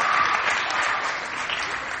bucket.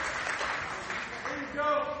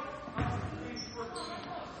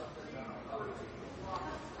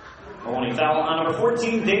 Maloney foul on number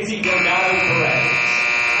 14, Daisy Delgado Perez.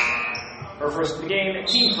 Her first of the game,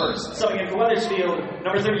 team first. Subbing in for Wethersfield,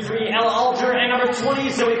 number 33, Ella Alger, and number 20,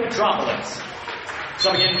 Zoe Petropolis.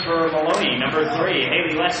 Subbing in for Maloney, number 3,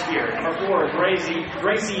 Haley Lespier, number 4,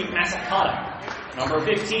 Gracie Masakata, number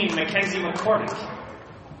 15, Mackenzie McCormick.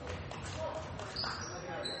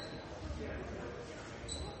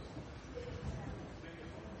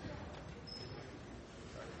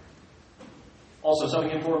 Also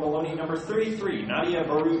subbing in for Maloney, number 33, Nadia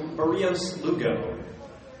Barrios Lugo.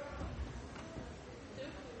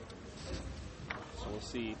 So we'll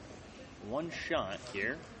see one shot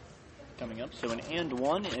here coming up. So an and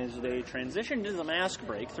one as they transition to the mask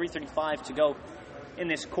break. 3:35 to go in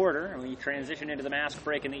this quarter. And we transition into the mask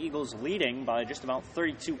break and the Eagles leading by just about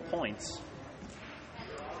 32 points.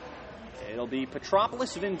 It'll be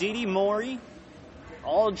Petropolis, Venditti, Morey,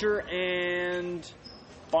 Alger, and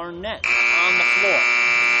Barnett on the floor.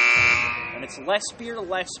 And it's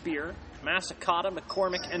Lespier, Masakata,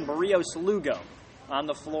 McCormick, and Barrios Lugo on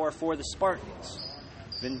the floor for the Spartans.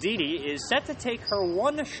 Venditti is set to take her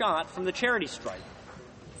one shot from the charity stripe.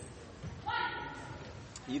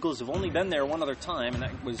 The Eagles have only been there one other time, and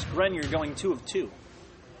that was Grenier going 2 of 2.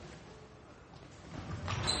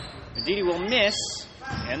 Venditti will miss,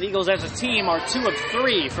 and the Eagles as a team are 2 of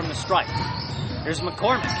 3 from the stripe. Here's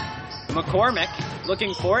McCormick. McCormick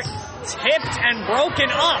looking for it, tipped and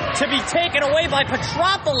broken up to be taken away by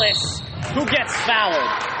Petropolis, who gets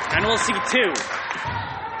fouled. And we'll see 2.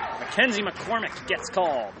 Mackenzie McCormick gets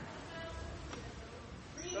called.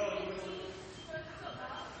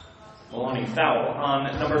 Maloney foul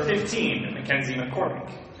on number 15, Mackenzie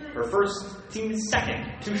McCormick. Her first, team's second,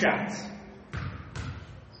 2 shots.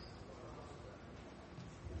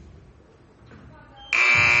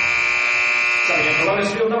 Second in for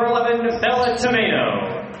Wethersfield, number 11, Bella Tomeno.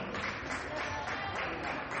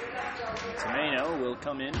 Tomeno will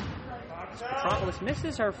come in. Petropolis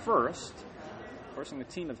misses her first, forcing the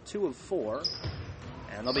team of 2 of 4.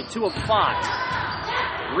 And they'll be 2 of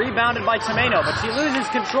 5. Rebounded by Tomeno, but she loses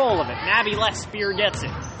control of it. Nabby Lespier gets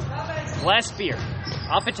it. Lespier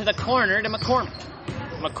up into the corner to McCormick.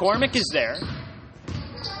 McCormick is there.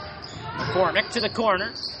 McCormick to the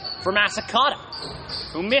corner for Masakata,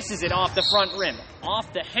 who misses it off the front rim,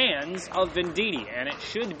 off the hands of Venditti, and it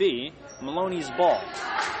should be Maloney's ball.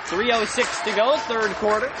 3:06 to go, third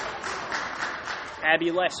quarter.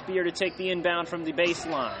 Abby Lespier to take the inbound from the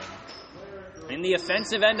baseline. In the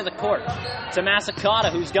offensive end of the court, to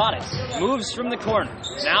Masakata, who's got it. Moves from the corner.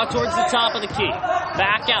 Now towards the top of the key.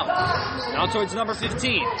 Back out. Now towards number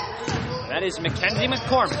 15. That is Mackenzie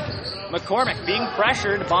McCormick. McCormick being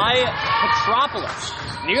pressured by Petropolis.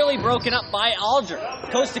 Nearly broken up by Alger.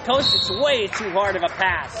 Coast to coast, it's way too hard of a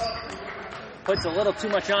pass. Puts a little too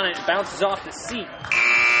much on it. It bounces off the seat.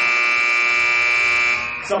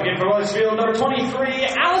 Subbing in for Wethersfield, number 23,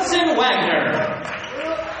 Allison Wagner.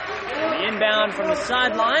 The inbound from the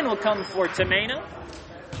sideline will come for Tomeno.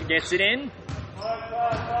 She gets it in.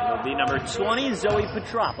 It'll be number 20, Zoe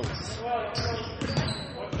Petropolis.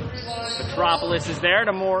 Petropolis is there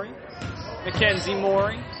to Morey. Mackenzie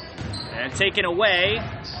Morey. And taken away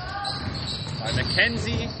by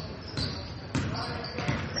Mackenzie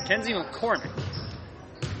McCormick.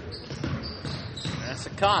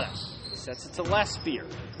 Masakata sets it to Lespier.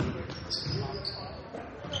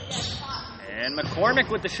 And McCormick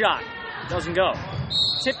with the shot. Doesn't go.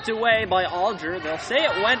 Tipped away by Alger. They'll say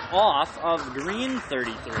it went off of green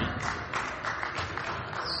 33.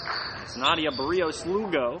 It's Nadia Barrios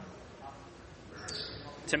Lugo.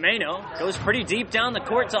 Tomeno goes pretty deep down the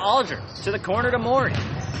court to Alger. To the corner to Morey.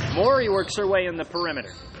 Morey works her way in the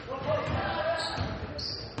perimeter.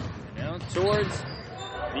 Now towards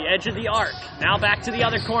the edge of the arc. Now back to the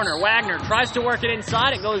other corner. Wagner tries to work it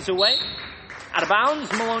inside. It goes away. Out of bounds,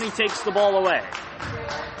 Maloney takes the ball away.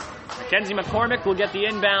 Mackenzie McCormick will get the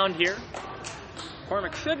inbound here.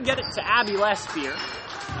 McCormick should get it to Abby Lespier.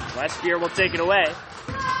 Lespier will take it away.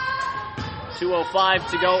 2:05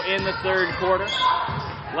 to go in the third quarter.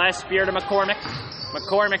 Lespier to McCormick.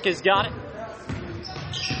 McCormick has got it.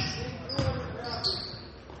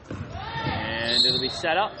 And it'll be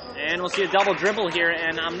set up. And we'll see a double dribble here,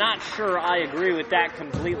 and I'm not sure I agree with that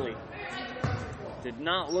completely. Did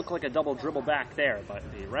not look like a double dribble back there, but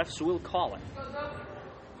the refs will call it.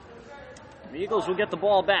 The Eagles will get the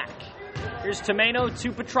ball back. Here's Tomeno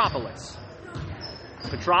to Petropolis.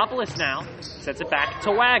 Petropolis now sets it back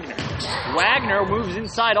to Wagner. Wagner moves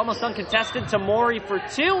inside, almost uncontested, to Morey for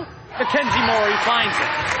two. Mackenzie Morey finds it.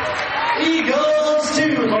 Eagles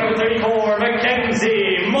 2, number 34,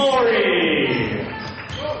 Mackenzie Morey.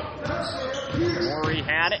 Morey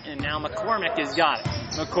had it, and now McCormick has got it.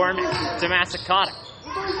 McCormick to Massacata.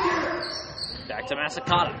 Back to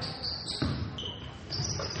Massacata.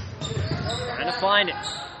 Trying to find it.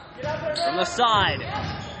 From the side.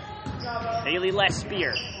 Haley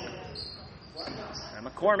Lespier. And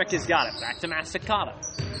McCormick has got it. Back to Massacata.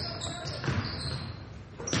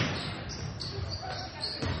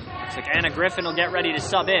 Looks like Anna Griffin will get ready to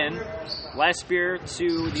sub in. Lespier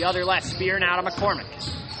to the other Lespier, now to McCormick.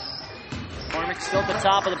 McCormick still at the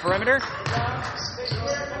top of the perimeter.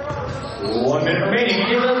 1 minute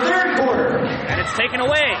remaining in the third quarter. And it's taken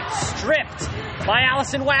away, stripped by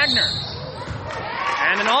Allison Wagner.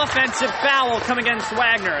 And an offensive foul will come against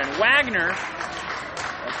Wagner. And Wagner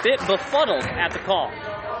a bit befuddled at the call.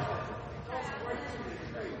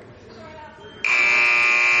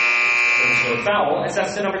 So foul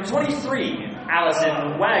assessed to number 23,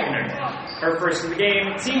 Allison Wagner. Her first of the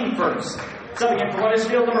game, team first. Subbing in for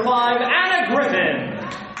Wethersfield, number 5, Anna Griffin.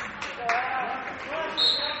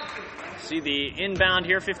 See the inbound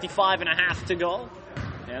here, 55 and a half to go.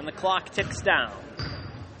 And the clock ticks down.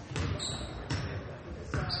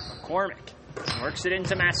 McCormick works it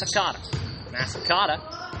into Massacata. Massacata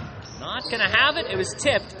not going to have it. It was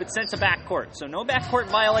tipped, but sent to backcourt. So no backcourt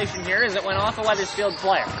violation here as it went off a Wethersfield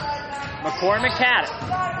player. McCormick had it.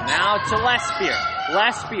 Now to Lespier.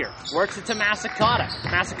 Lespier works it to Massacata.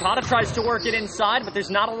 Massacata tries to work it inside, but there's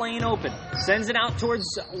not a lane open. Sends it out towards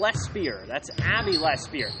Lespier. That's Abby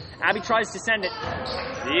Lespier. Abby tries to send it.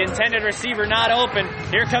 The intended receiver not open.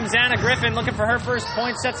 Here comes Anna Griffin looking for her first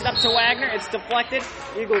point. Sets it up to Wagner. It's deflected.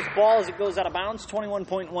 Eagles ball as it goes out of bounds.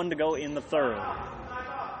 21.1 to go in the third.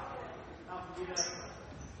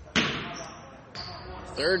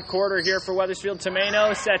 Third quarter here for Wethersfield.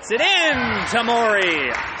 Tomeno sets it in to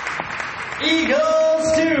Morey.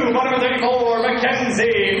 Eagles 2, number 34,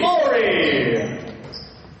 Mackenzie Morey.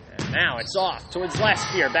 And now it's off towards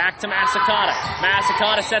Lespier. Back to Massacata.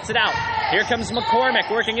 Massacata sets it out. Here comes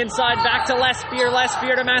McCormick working inside. Back to Lespier.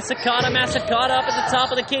 Lespier to Massacata. Massacata up at the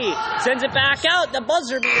top of the key. Sends it back out. The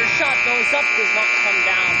buzzer beater shot goes up. Does not come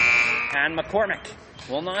down. And McCormick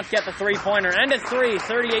will not get the three-pointer. End of three.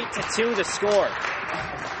 38-2 the score.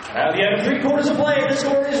 At the end of 3 quarters of play, the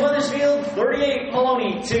score is Wethersfield 38,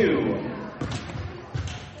 Maloney 2.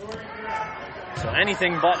 So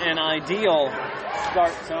anything but an ideal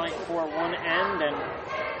start tonight for one end, and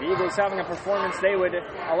the Eagles having a performance they would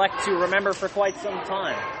elect to remember for quite some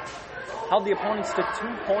time. Held the opponents to 2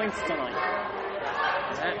 points tonight.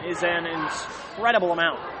 That is an incredible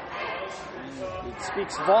amount. And it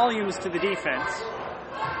speaks volumes to the defense.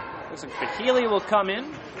 Looks like Fahili will come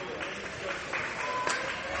in.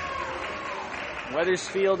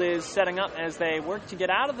 Wethersfield is setting up as they work to get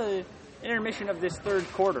out of the intermission of this third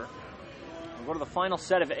quarter. We'll go to the final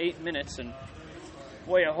set of 8 minutes, and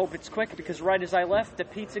boy, I hope it's quick, because right as I left, the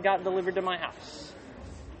pizza got delivered to my house.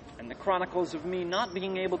 And the chronicles of me not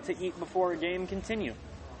being able to eat before a game continue.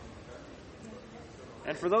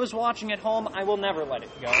 And for those watching at home, I will never let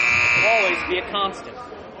it go. It will always be a constant.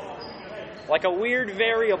 Like a weird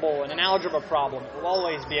variable in an algebra problem, it will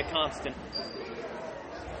always be a constant.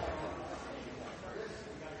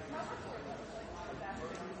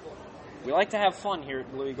 We like to have fun here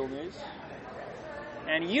at Blue Eagle News.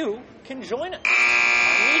 And you can join us.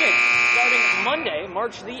 Meeting starting Monday,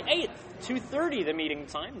 March the 8th, 2:30 the meeting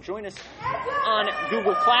time. Join us on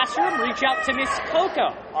Google Classroom. Reach out to Miss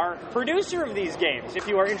Coco, our producer of these games, if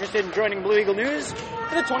you are interested in joining Blue Eagle News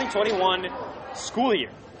for the 2021 school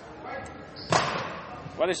year.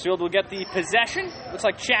 Wethersfield will get the possession. Looks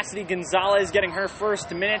like Chastity Gonzalez getting her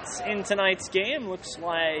first minutes in tonight's game. Looks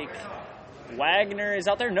like Wagner is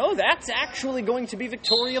out there. No, that's actually going to be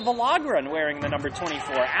Victoria Villagran wearing the number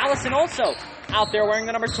 24. Allison also out there wearing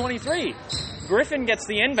the number 23. Griffin gets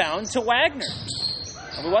the inbound to Wagner.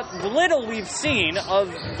 What little we've seen of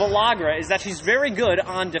Villagra is that she's very good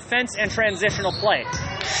on defense and transitional play.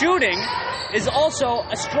 Shooting is also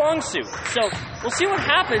a strong suit. So we'll see what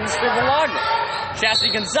happens for Valagra.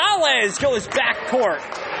 Chastity Gonzalez goes backcourt.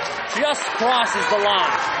 Just crosses the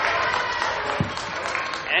line.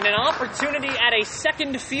 And an opportunity at a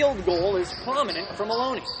second field goal is prominent for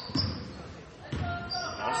Maloney.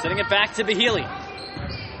 Now sending it back to Bahili.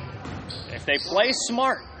 If they play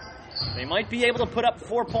smart, they might be able to put up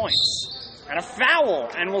 4 points. And a foul,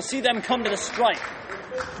 and we'll see them come to the strike.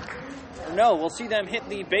 Or no, we'll see them hit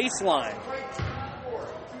the baseline.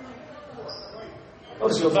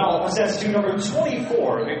 Huddersfield foul assessed to number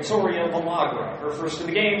 24, Victoria Valagra. Her first of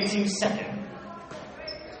the game, team second.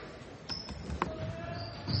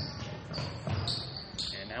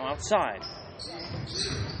 And now outside.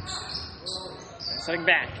 And setting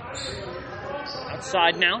back.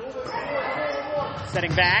 Outside now.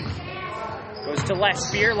 Setting back. Goes to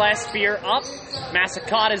Lespear. Lespear up.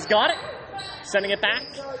 Masakata's got it. Sending it back.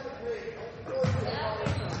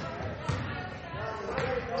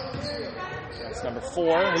 That's number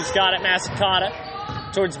 4. Who's got it? Masakata.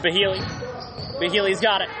 Towards Bahili. Bahili's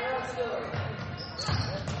got it.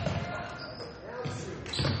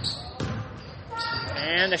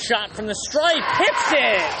 And a shot from the stripe. Hits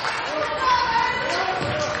it!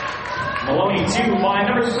 Maloney 2 by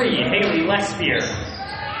number 3, Haley Lespear.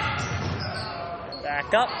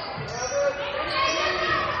 Back up.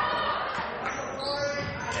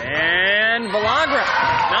 And Valagra.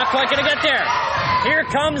 Not quite going to get there. Here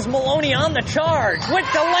comes Maloney on the charge with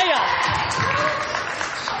the layup.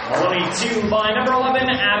 Maloney 2 by number 11,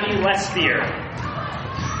 Abby Lespear.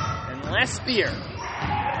 And Lespear.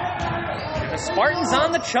 And the Spartans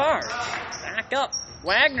on the charge. Back up.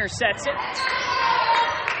 Wagner sets it.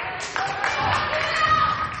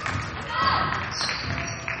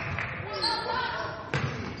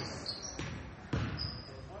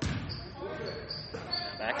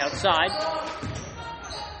 Back outside.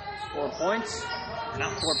 4 points.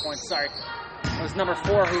 Not 4 points, sorry. It was number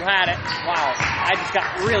 4 who had it. Wow, I just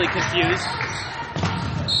got really confused.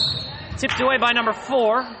 Tipped away by number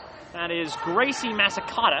 4. That is Gracie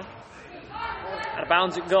Masakata. Out of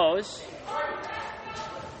bounds it goes.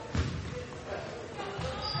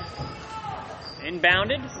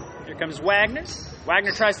 Inbounded. Here comes Wagner.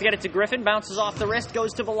 Wagner tries to get it to Griffin. Bounces off the wrist.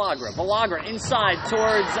 Goes to Valagra. Valagra inside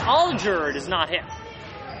towards Alger. Does not hit.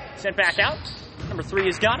 Sent back out. Number 3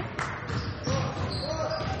 has got it.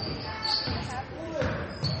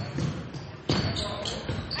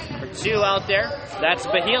 Number 2 out there. That's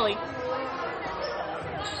Bahili.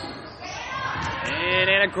 And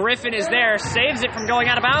Anna Griffin is there. Saves it from going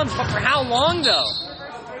out of bounds. But for how long, though?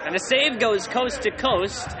 And the save goes coast to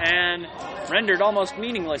coast and rendered almost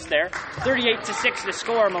meaningless there. 38-6 to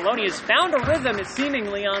score. Maloney has found a rhythm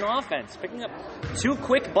seemingly on offense, picking up 2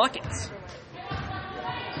 quick buckets.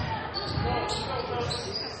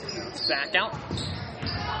 It's back out.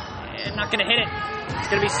 And not going to hit it. It's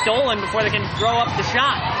going to be stolen before they can throw up the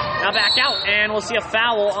shot. Now back out, and we'll see a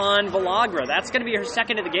foul on Valagra. That's going to be her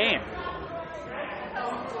second of the game.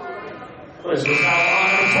 This was foul on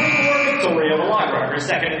number 24, Victoria Valagra. Her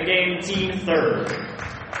second of the game, team third.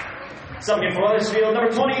 Subbing for Huddersfield,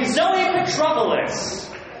 number 20, Zoe Petropoulos.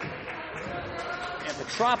 And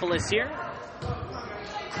Petropoulos here.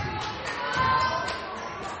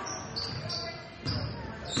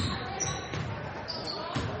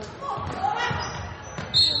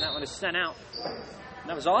 And that one is sent out.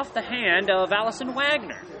 That was off the hand of Allison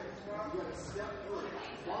Wagner.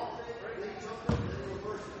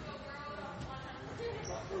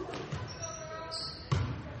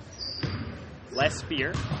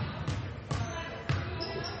 Lespear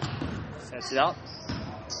sets it up.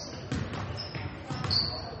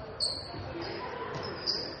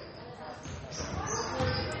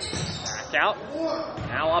 Back out.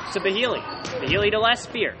 Now up to Bahili. Bahili to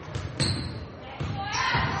Lespear.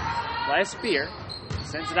 Lespear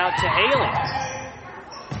sends it out to Haley.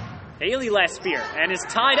 Haley Lespear, and is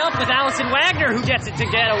tied up with Allison Wagner, who gets it to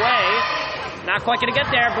get away. Not quite going to get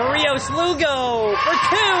there. Barrios Lugo for 2.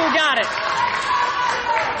 Got it.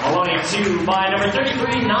 Maloney 2 by number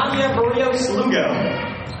 33, Nadia Barrios Lugo.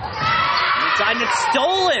 Inside, and it's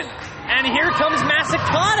stolen. And here comes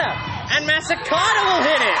Masakata. And Masakata will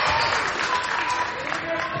hit it.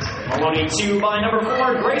 Maloney 2 by number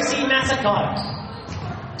 4, Gracie Masakata.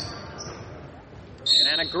 And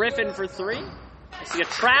Anna Griffin for 3. I see a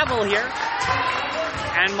travel here.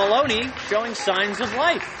 And Maloney showing signs of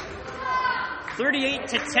life.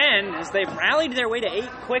 38-10 as they've rallied their way to 8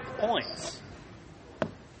 quick points.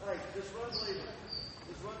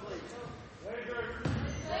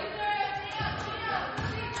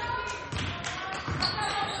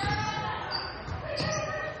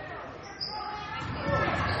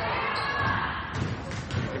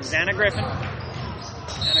 is Anna Griffin.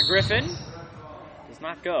 Anna Griffin does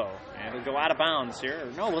not go. And it'll go out of bounds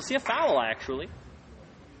here. No, we'll see a foul, actually.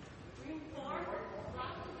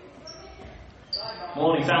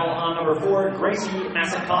 Maloney foul on number 4, Gracie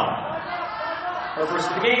Masakata. Her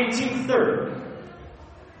first of the game, team third.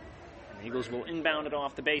 The Eagles will inbound it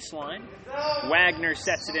off the baseline. Wagner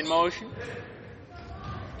sets it in motion.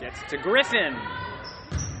 Gets it to Griffin.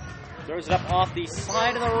 Throws it up off the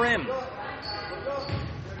side of the rim.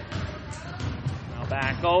 Now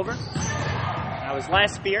back over. That was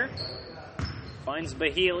Lespier. Finds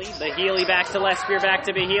Bahili. Bahili back to Lespier, back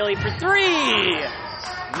to Bahili for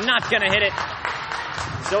 3! Not gonna hit it.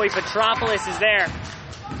 Zoe Petropoulos is there.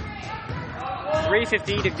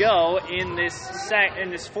 3:50 to go in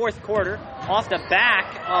this fourth quarter. Off the back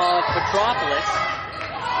of Petropoulos.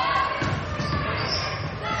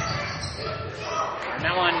 And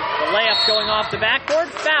now on the layup going off the backboard,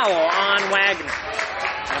 foul on Wagner.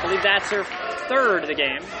 I believe that's her third of the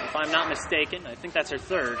game, if I'm not mistaken. I think that's her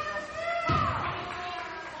third.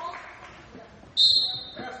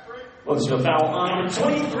 Looks to a foul on number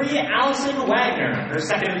 23, Allison Wagner. Her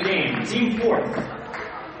second of the game, team fourth.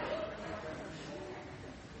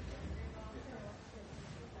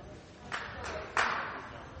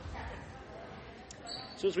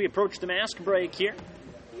 So as we approach the mask break here,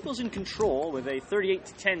 Eagles in control with a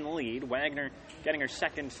 38-10 lead. Wagner getting her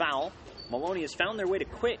second foul. Maloney has found their way to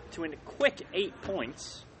a quick 8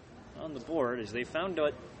 points on the board as they found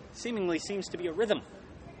what seemingly seems to be a rhythm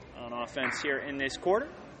on offense here in this quarter.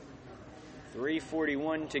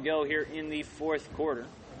 3:41 to go here in the fourth quarter.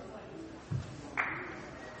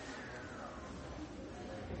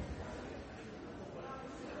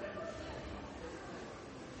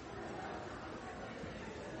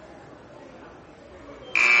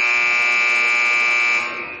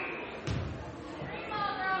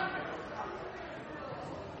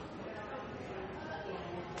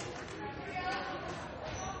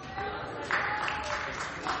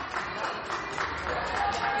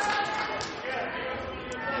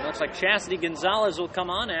 Like Chastity Gonzalez will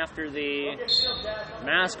come on after the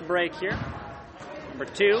mask break here. Number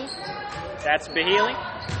 2, that's Bahili.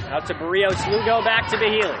 Out to Barrios Lugo, back to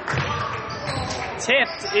Bahili.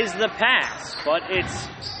 Tipped is the pass, but it's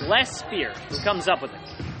Lespier who comes up with it.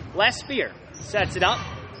 Lespier sets it up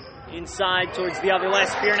inside towards the other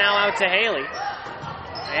Lespier, now out to Haley.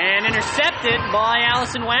 And intercepted by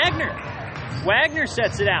Allison Wagner. Wagner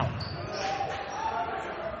sets it out.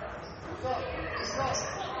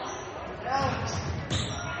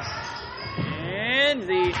 And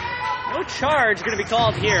no charge going to be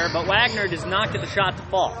called here, but Wagner does not get the shot to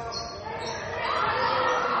fall.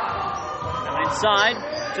 Now inside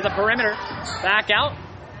to the perimeter, back out.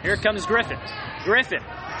 Here comes Griffin. Griffin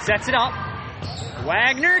sets it up.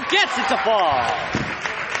 Wagner gets it to fall.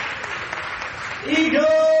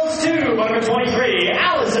 Eagles 2, number 23,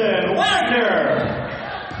 Allison Wagner.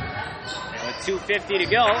 And with 2:50 to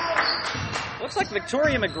go, looks like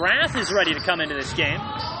Victoria McGrath is ready to come into this game.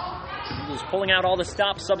 Eagles pulling out all the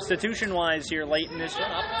stops substitution-wise here late in this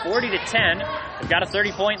one. Up 40-10. They've got a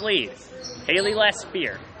 30-point lead. Haley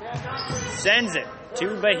Lespier sends it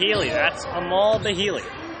to Bahili. That's Amal Bahili.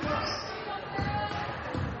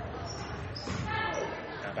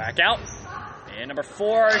 Now back out. And number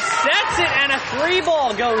 4 sets it, and a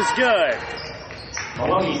 3-ball goes good.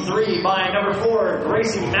 Maloney 3 by number 4,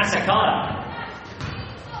 Gracie Masakata.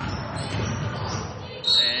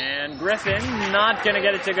 And Griffin not going to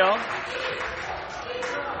get it to go.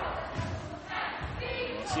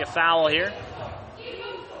 We'll see a foul here.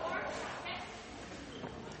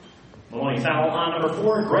 Maloney foul on number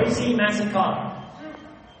 4, Gracie Masakata.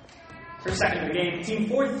 Her second of the game, team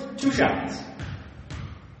fourth, 2 shots.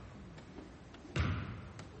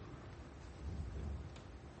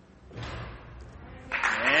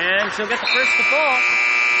 And she'll get the first to fall.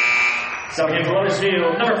 Second game for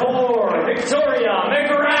Wethersfield, number 4, Victoria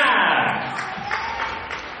McGrath.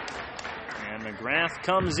 And McGrath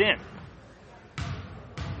comes in.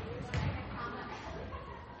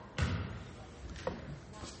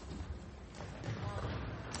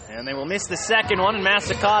 And they will miss the second one, and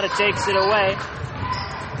Masakata takes it away.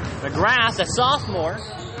 McGrath, a sophomore,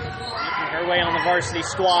 making her way on the varsity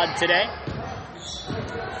squad today.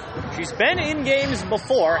 She's been in games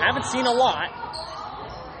before, haven't seen a lot.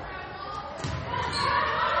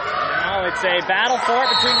 Now it's a battle for it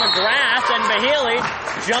between McGrath and Bahili.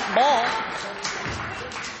 Jump ball.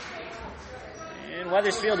 And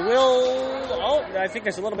Wethersfield will... I think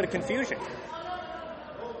there's a little bit of confusion.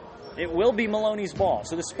 It will be Maloney's ball,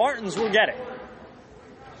 so the Spartans will get it.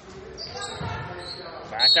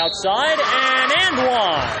 Back outside, and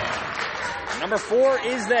one. Number 4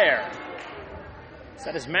 is there. So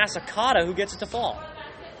that is Masakata who gets it to fall.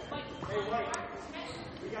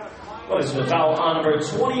 What is the foul on number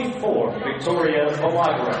 24, Victoria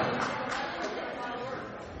Valagra?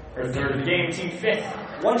 Her third of the game, team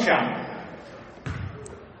 5th. 1 shot.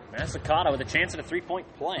 Masakata with a chance at a 3-point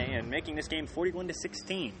play and making this game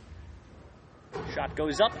 41-16. Shot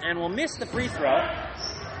goes up and will miss the free throw.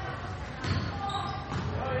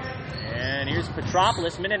 And here's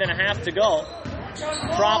Petropoulos, minute and a half to go.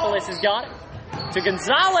 Petropoulos has got it. To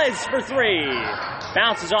Gonzalez for 3.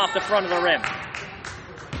 Bounces off the front of the rim.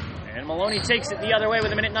 And Maloney takes it the other way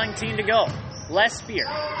with a minute 19 to go. Lesbier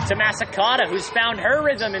to Masakata, who's found her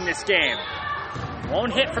rhythm in this game.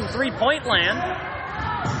 Won't hit from 3-point land.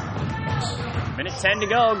 Minute 10 to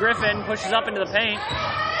go. Griffin pushes up into the paint.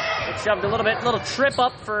 Gets shoved a little bit. Little trip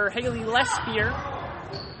up for Haley Lesbier.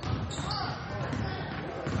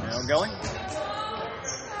 Now going.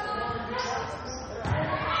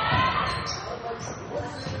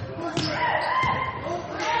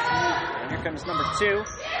 And here comes number 2.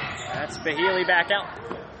 That's Bahili back out.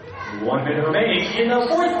 1 minute remaining in the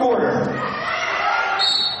fourth quarter. A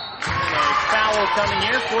foul coming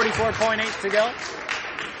here, 44.8 to go.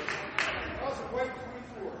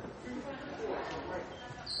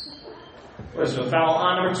 There's a foul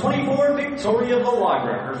on number 24, Victoria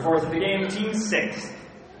Valagra. Her 4th of the game, team 6th.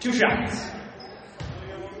 2 shots.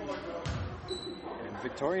 And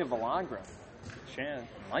Victoria Valagra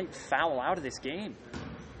might foul out of this game.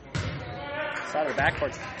 Side of the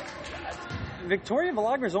backcourt. Victoria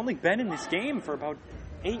Valagra's only been in this game for about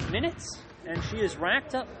 8 minutes, and she has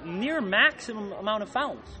racked up near maximum amount of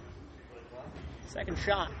fouls. Second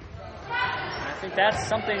shot. And I think that's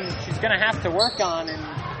something she's going to have to work on in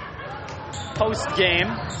post-game,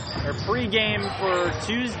 or pre-game for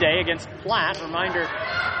Tuesday against Platt. Reminder,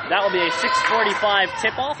 that will be a 6:45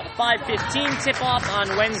 tip-off, a 5:15 tip-off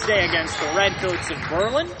on Wednesday against the Redcoats of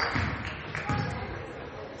Berlin.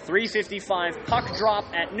 3:55 puck drop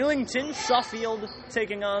at Newington. Suffield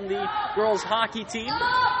taking on the girls hockey team.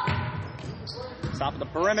 Top of the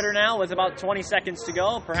perimeter now with about 20 seconds to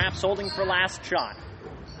go, perhaps holding for last shot.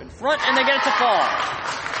 In front, and they get it to fall.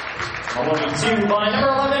 Maloney 2 by number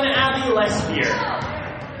 11, Abby Lesbier.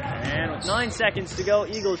 And with 9 seconds to go,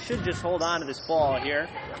 Eagles should just hold on to this ball here.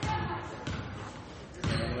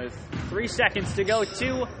 And with 3 seconds to go,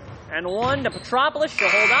 2 and 1 to Petropoulos. She'll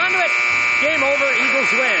hold on to it. Game over,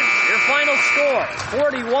 Eagles win. Your final score,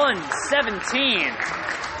 41-17.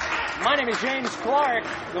 My name is James Clark,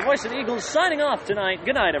 the voice of the Eagles, signing off tonight.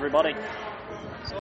 Good night, everybody.